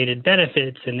government mandated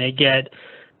benefits and they get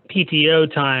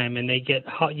PTO time and they get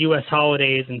U.S.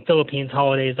 holidays and Philippines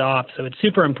holidays off. So it's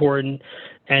super important.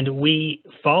 And we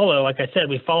follow, like I said,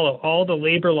 we follow all the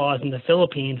labor laws in the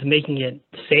Philippines, making it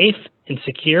safe and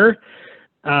secure.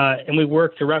 And we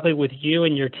work directly with you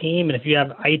and your team. And if you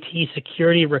have IT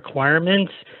security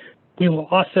requirements, we'll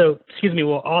also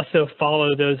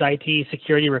follow those IT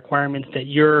security requirements that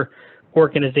your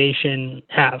organization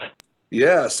have.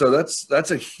 Yeah, so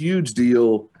that's a huge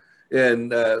deal.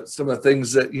 And some of the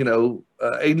things that,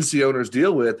 agency owners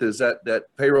deal with is that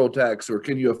payroll tax, or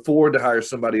can you afford to hire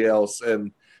somebody else?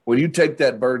 And when you take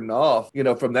that burden off,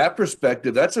 from that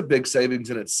perspective, that's a big savings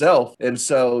in itself. And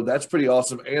so that's pretty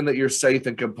awesome. And that you're safe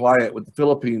and compliant with the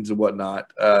Philippines and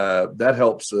whatnot. That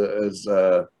helps as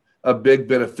a big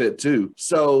benefit too.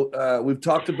 So we've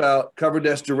talked about Covered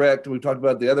Desk Direct, and we've talked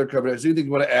about the other Covered Desk. Anything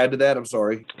you want to add to that? I'm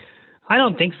sorry. I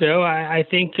don't think so. I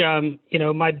think,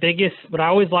 my biggest, what I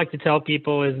always like to tell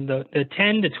people is the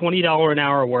 $10 to $20 an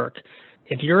hour work.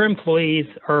 If your employees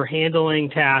are handling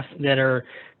tasks that are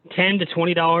 $10 to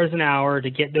 $20 an hour to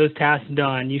get those tasks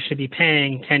done, you should be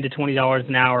paying $10 to $20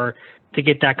 an hour to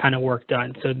get that kind of work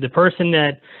done. So the person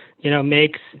that,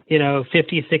 makes,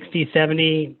 50, 60,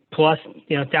 70 plus,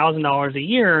 $1,000 a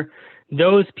year,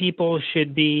 those people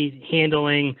should be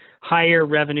handling higher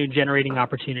revenue generating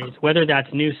opportunities, whether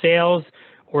that's new sales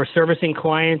or servicing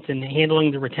clients and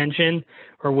handling the retention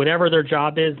or whatever their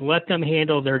job is. Let them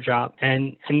handle their job.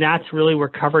 And that's really where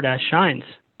CoverDesk shines.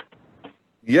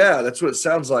 Yeah, that's what it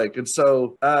sounds like. And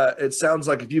so it sounds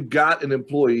like if you've got an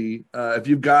employee, if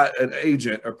you've got an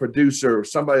agent, a producer, or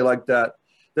somebody like that,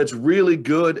 that's really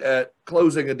good at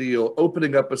closing a deal,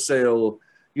 opening up a sale,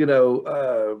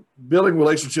 building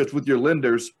relationships with your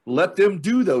lenders, let them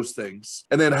do those things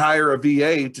and then hire a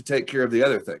VA to take care of the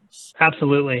other things.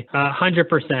 Absolutely.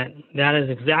 100%. That is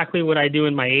exactly what I do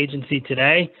in my agency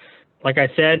today. Like I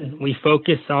said, we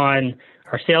focus on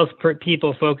our sales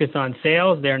people focus on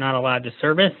sales. They're not allowed to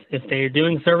service. If they're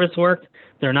doing service work,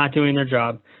 they're not doing their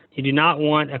job. You do not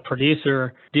want a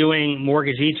producer doing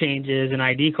mortgage e-changes and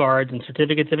ID cards and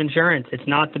certificates of insurance. It's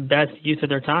not the best use of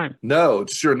their time. No,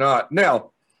 it's sure not.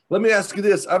 Now, let me ask you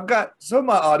this. I've got some of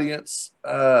my audience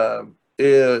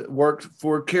work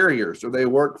for carriers, or they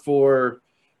work for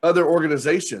other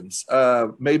organizations.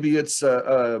 Maybe it's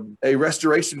a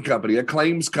restoration company, a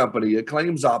claims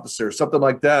officer, something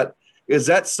like that. Is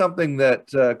that something that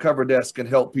CoverDesk can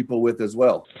help people with as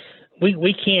well?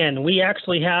 We can. We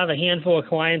actually have a handful of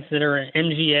clients that are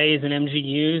MGAs and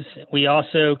MGUs. We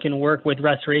also can work with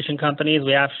restoration companies.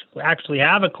 We actually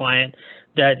have a client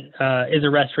that is a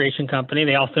restoration company.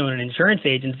 They also own an insurance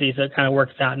agency, so it kind of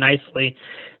works out nicely.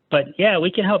 But yeah,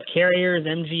 we can help carriers,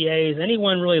 MGAs,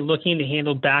 anyone really looking to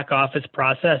handle back office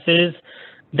processes.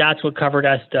 That's what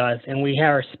CoverDesk does. And we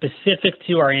are specific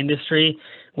to our industry.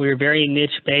 We're very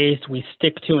niche based. We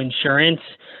stick to insurance.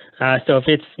 So if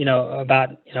it's, about,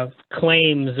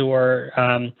 claims or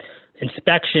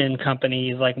inspection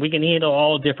companies, like we can handle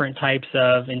all different types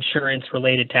of insurance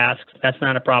related tasks. That's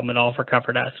not a problem at all for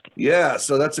CoverDesk. Yeah.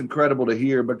 So that's incredible to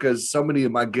hear, because so many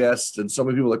of my guests and so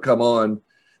many people that come on,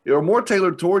 they are more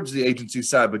tailored towards the agency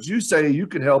side, but you say you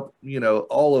can help,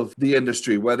 all of the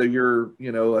industry, whether you're,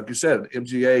 like you said,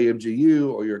 MGA,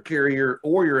 MGU, or you're a carrier,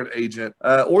 or you're an agent,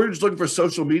 or you're just looking for a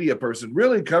social media person.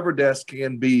 Really, CoverDesk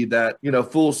can be that,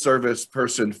 full service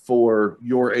person for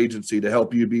your agency to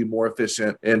help you be more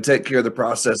efficient and take care of the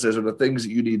processes or the things that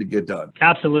you need to get done.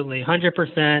 Absolutely.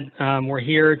 100%. We're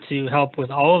here to help with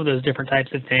all of those different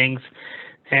types of things.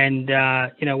 And,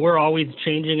 we're always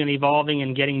changing and evolving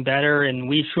and getting better. And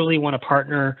we truly want to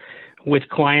partner with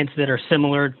clients that are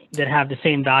similar, that have the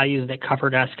same values that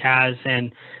CoverDesk has.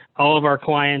 And all of our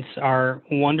clients are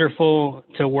wonderful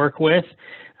to work with,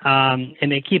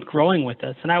 and they keep growing with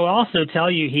us. And I will also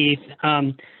tell you, Heath,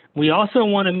 we also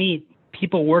want to meet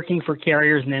people working for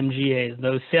carriers and MGAs,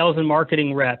 those sales and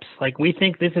marketing reps. Like, we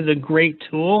think this is a great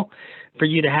tool for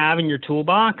you to have in your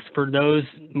toolbox. For those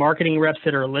marketing reps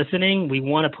that are listening, we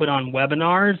want to put on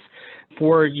webinars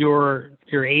for your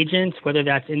agents, whether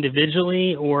that's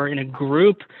individually or in a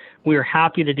group. We're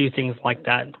happy to do things like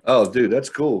that. Oh, dude, that's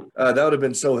cool. That would have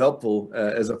been so helpful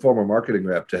as a former marketing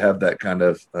rep to have that kind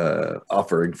of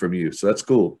offering from you. So that's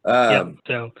cool.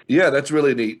 Yeah, that's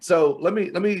really neat. So let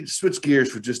me switch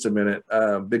gears for just a minute,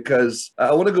 because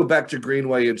I want to go back to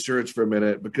Greenway Insurance for a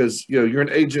minute, because you're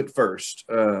an agent first,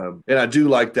 and I do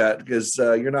like that, because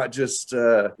you're not just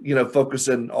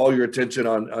focusing all your attention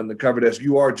on the CoverDesk.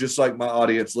 You are just like my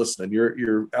audience listening.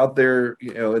 You're out there,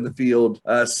 in the field,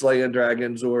 slaying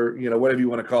dragons, or whatever you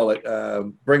want to call it,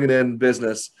 bringing in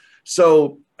business.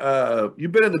 So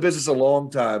you've been in the business a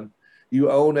long time. You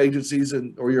own agencies,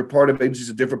 or you're part of agencies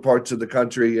in different parts of the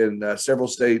country and several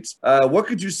states. What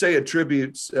could you say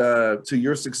attributes to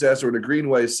your success, or to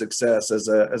Greenway's success as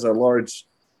a large,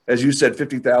 as you said,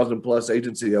 50,000 plus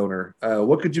agency owner?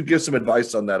 What could you give some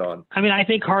advice on that on? I mean, I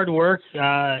think hard work,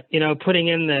 putting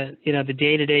in the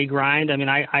day-to-day grind. I mean,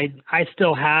 I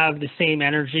still have the same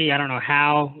energy. I don't know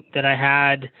how that I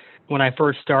had when I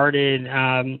first started.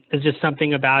 There's just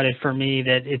something about it for me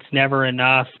that it's never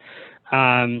enough.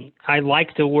 I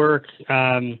like to work,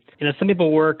 some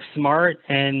people work smart,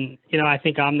 and, I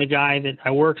think I'm the guy that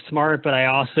I work smart, but I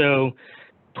also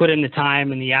put in the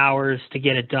time and the hours to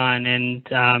get it done. And,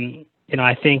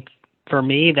 I think for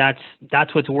me,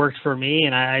 that's what's worked for me.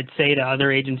 And I'd say to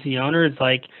other agency owners,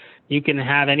 like, you can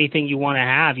have anything you want to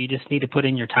have. You just need to put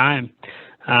in your time.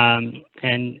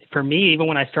 And for me, even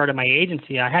when I started my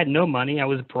agency, I had no money. I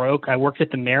was broke. I worked at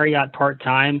the Marriott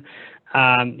part-time,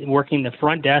 working the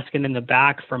front desk and in the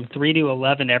back from 3 to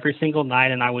 11 every single night.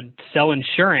 And I would sell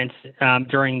insurance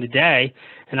during the day,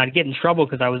 and I'd get in trouble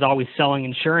because I was always selling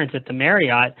insurance at the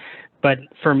Marriott. But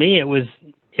for me, it was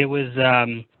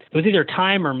it was either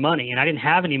time or money, and I didn't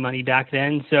have any money back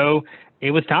then, so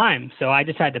it was time. So I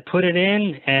just had to put it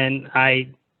in, and I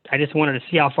just wanted to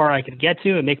see how far I could get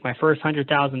to and make my first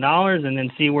 $100,000, and then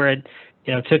see where it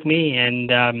took me.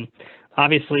 And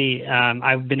obviously,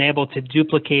 I've been able to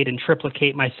duplicate and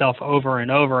triplicate myself over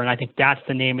and over, and I think that's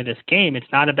the name of this game.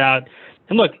 It's not about,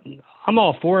 and look, I'm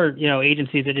all for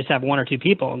agencies that just have one or two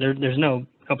people. There's no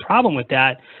problem with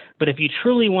that. But if you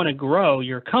truly want to grow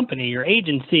your company, your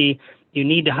agency, you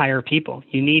need to hire people.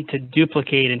 You need to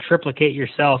duplicate and triplicate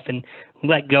yourself and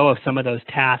let go of some of those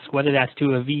tasks, whether that's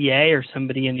to a VA or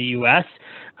somebody in the U.S.,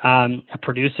 a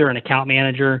producer, an account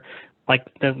manager. Like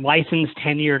the licensed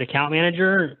tenured account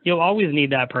manager, you'll always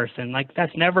need that person. Like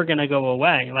that's never going to go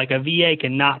away. Like a VA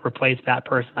cannot replace that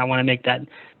person. I want to make that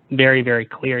very, very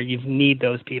clear. You need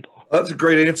those people. Well, that's a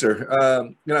great answer.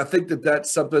 I think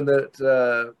that's something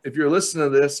that if you're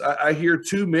listening to this, I hear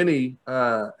too many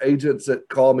agents that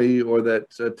call me or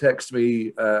that text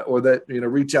me or that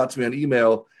reach out to me on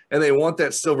email, and they want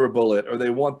that silver bullet or they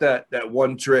want that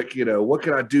one trick. What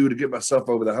can I do to get myself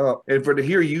over the hump? And to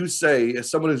hear you say,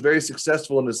 as someone who's very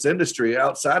successful in this industry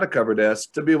outside of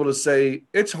CoverDesk, to be able to say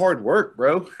it's hard work,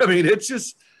 bro. I mean, it's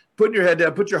just putting your head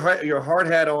down, put your hard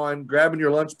hat on, grabbing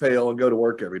your lunch pail, and go to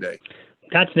work every day.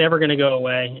 That's never going to go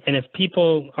away. And if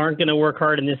people aren't going to work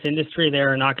hard in this industry,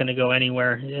 they're not going to go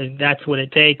anywhere. That's what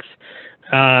it takes.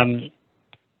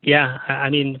 Yeah, I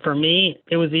mean, for me,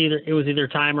 it was either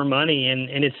time or money,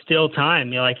 and it's still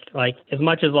time. Like as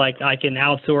much as like I can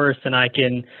outsource and I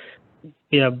can,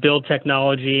 build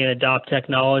technology and adopt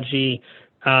technology.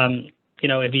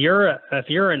 If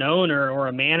you're an owner or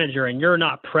a manager and you're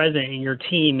not present and your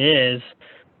team is,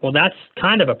 well, that's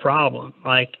kind of a problem.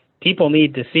 Like people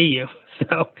need to see you.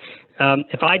 So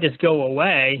if I just go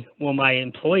away, well, my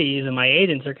employees and my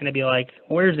agents are going to be like,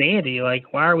 where's Andy?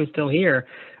 Like, why are we still here?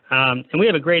 And we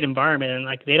have a great environment, and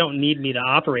like they don't need me to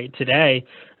operate today.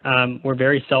 We're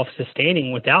very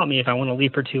self-sustaining without me. If I want to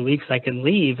leave for 2 weeks, I can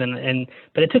leave.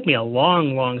 But it took me a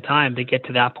long, long time to get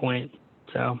to that point.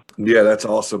 So yeah, that's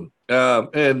awesome.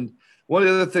 And one of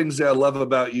the other things that I love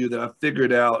about you that I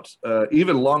figured out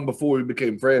even long before we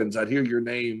became friends, I'd hear your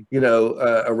name,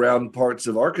 around parts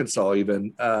of Arkansas,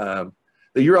 even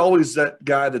that you're always that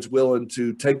guy that's willing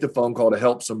to take the phone call to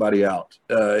help somebody out.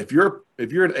 If you're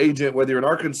an agent, whether you're in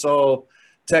Arkansas,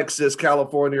 Texas,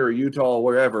 California, or Utah, or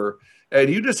wherever, and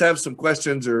you just have some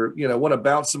questions or want to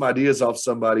bounce some ideas off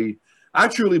somebody, I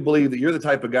truly believe that you're the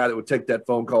type of guy that would take that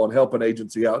phone call and help an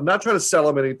agency out, not try to sell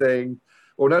them anything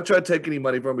or not try to take any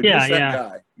money from them. Just that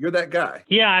guy. You're that guy.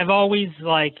 Yeah, I've always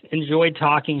enjoyed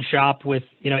talking shop with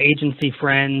agency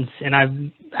friends, and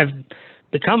I've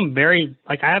become very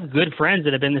I have good friends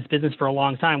that have been in this business for a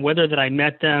long time, whether that I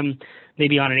met them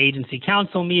maybe on an agency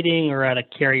council meeting or at a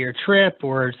carrier trip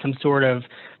or some sort of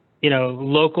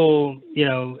local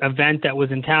event that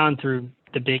was in town through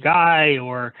the Big I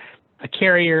or a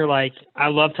carrier. Like I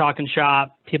love talking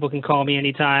shop. People can call me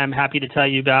anytime. Happy to tell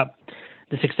you about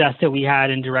the success that we had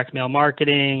in direct mail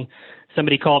marketing.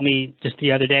 Somebody called me just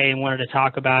the other day and wanted to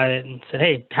talk about it and said,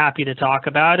 hey, happy to talk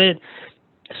about it.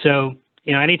 So,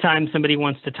 anytime somebody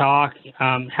wants to talk,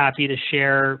 I'm happy to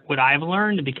share what I've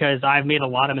learned because I've made a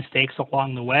lot of mistakes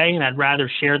along the way, and I'd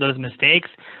rather share those mistakes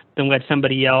than let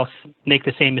somebody else make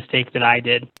the same mistake that I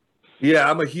did. Yeah,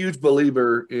 I'm a huge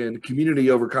believer in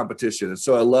community over competition. And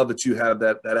so I love that you have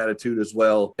that attitude as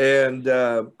well. And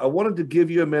I wanted to give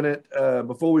you a minute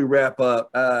before we wrap up.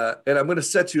 And I'm going to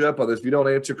set you up on this. If you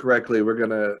don't answer correctly, we're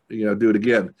going to do it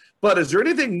again. But is there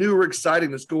anything new or exciting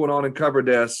that's going on in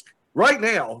CoverDesk right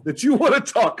now that you want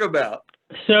to talk about?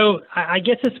 So I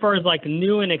guess as far as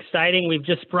new and exciting, we've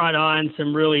just brought on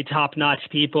some really top-notch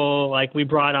people. Like we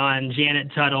brought on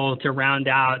Janet Tuttle to round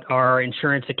out our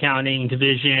insurance accounting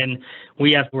division.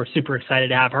 We're super excited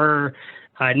to have her.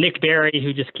 Nick Berry,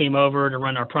 who just came over to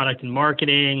run our product and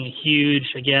marketing, huge.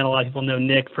 Again, a lot of people know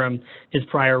Nick from his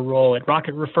prior role at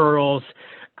Rocket Referrals.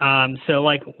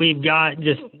 So we've got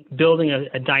just building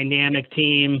a dynamic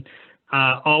team.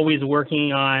 Always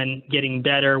working on getting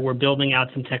better. We're building out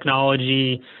some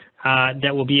technology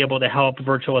that will be able to help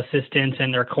virtual assistants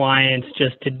and their clients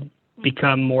just to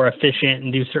become more efficient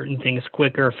and do certain things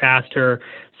quicker, faster.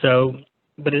 So,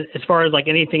 but as far as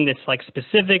anything that's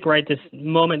specific right this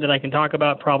moment that I can talk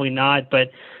about, probably not.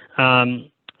 But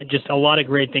just a lot of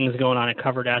great things going on at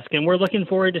CoverDesk, and we're looking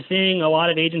forward to seeing a lot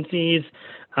of agencies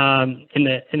in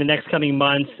the next coming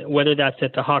months, whether that's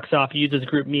at the Hawksoft Users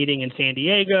Group meeting in San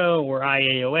Diego or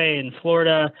IAOA in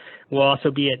Florida. We'll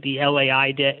also be at the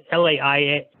LAIA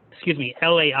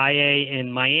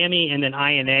in Miami, and then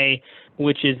INA,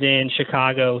 which is in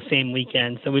Chicago, same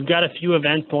weekend. So we've got a few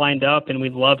events lined up, and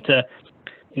we'd love to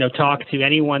talk to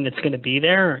anyone that's going to be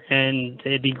there, and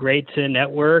it'd be great to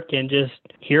network and just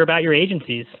hear about your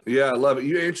agencies. Yeah, I love it.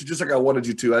 You answered just like I wanted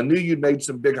you to. I knew you'd made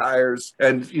some big hires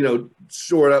and,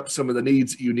 shored up some of the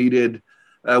needs that you needed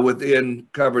within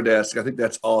CoverDesk. I think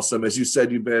that's awesome. As you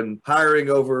said, you've been hiring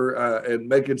over and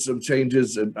making some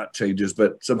changes, and not changes,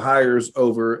 but some hires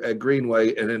over at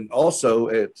Greenway and then also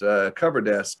at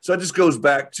CoverDesk. So it just goes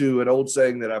back to an old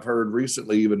saying that I've heard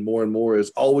recently, even more and more, is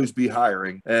always be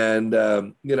hiring and,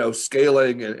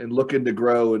 scaling and looking to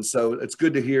grow. And so it's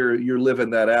good to hear you're living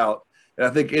that out. And I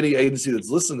think any agency that's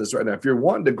listening to this right now, if you're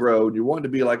wanting to grow and you're wanting to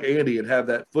be like Andy and have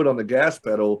that foot on the gas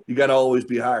pedal, you got to always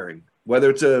be hiring, whether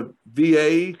it's a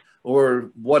VA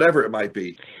or whatever it might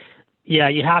be. Yeah,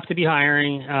 you have to be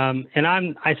hiring. And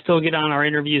I still get on our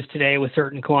interviews today with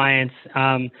certain clients.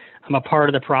 I'm a part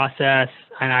of the process,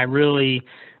 and I really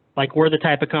we're the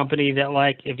type of company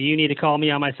that if you need to call me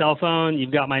on my cell phone,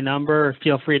 you've got my number,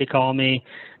 feel free to call me.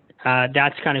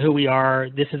 That's kind of who we are.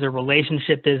 This is a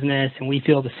relationship business, and we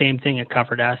feel the same thing at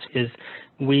CoverDesk. Is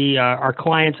our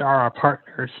clients are our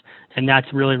partners, and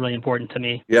that's really, really important to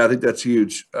me. Yeah, I think that's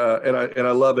huge, and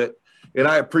I love it, and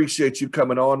I appreciate you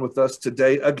coming on with us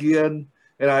today again.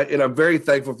 And I'm very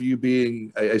thankful for you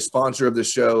being a sponsor of the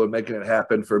show and making it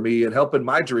happen for me and helping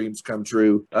my dreams come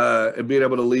true, and being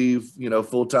able to leave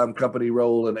full-time company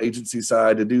role and agency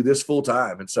side to do this full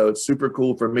time. And so it's super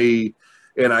cool for me.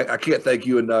 And I can't thank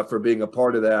you enough for being a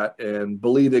part of that and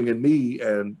believing in me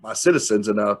and my citizens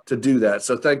enough to do that.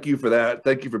 So thank you for that.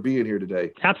 Thank you for being here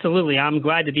today. Absolutely. I'm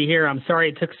glad to be here. I'm sorry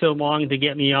it took so long to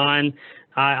get me on.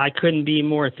 I couldn't be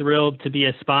more thrilled to be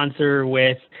a sponsor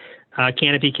with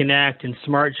Canopy Connect and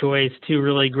Smart Choice, two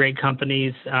really great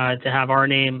companies, to have our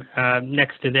name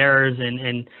next to theirs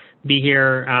and be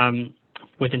here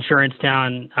with Insurance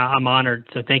Town. I'm honored.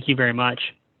 So thank you very much.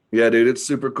 Yeah, dude, it's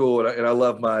super cool. And I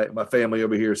love my family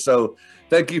over here. So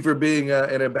thank you for being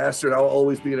an ambassador. And I'll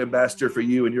always be an ambassador for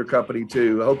you and your company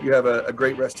too. I hope you have a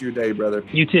great rest of your day, brother.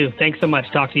 You too. Thanks so much.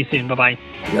 Talk to you soon. Bye-bye.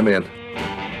 Yeah, man.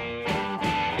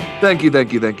 Thank you.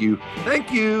 Thank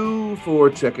you for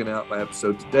checking out my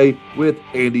episode today with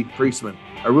Andy Priestman.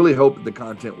 I really hope that the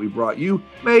content we brought you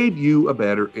made you a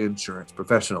better insurance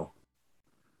professional.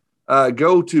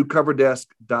 Go to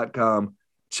coverdesk.com,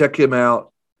 check him out.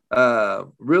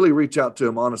 Really reach out to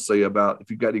him honestly about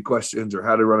if you've got any questions or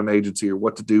how to run an agency or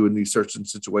what to do in these certain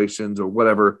situations or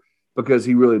whatever, because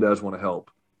he really does want to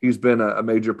help. He's been a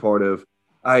major part of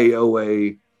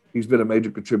IAOA. He's been a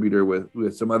major contributor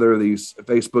with some other of these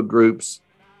Facebook groups.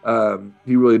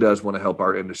 He really does want to help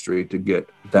our industry to get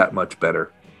that much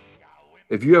better.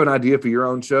 If you have an idea for your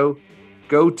own show,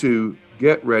 go to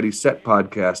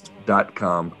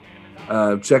getreadysetpodcast.com.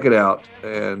 Check it out,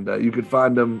 and you can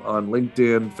find them on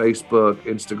LinkedIn, Facebook,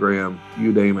 Instagram,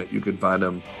 you name it. You can find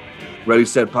them. Ready,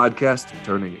 Set Podcast,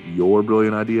 turning your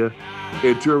brilliant idea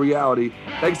into a reality.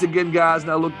 Thanks again, guys,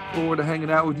 and I look forward to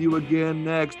hanging out with you again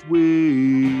next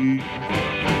week.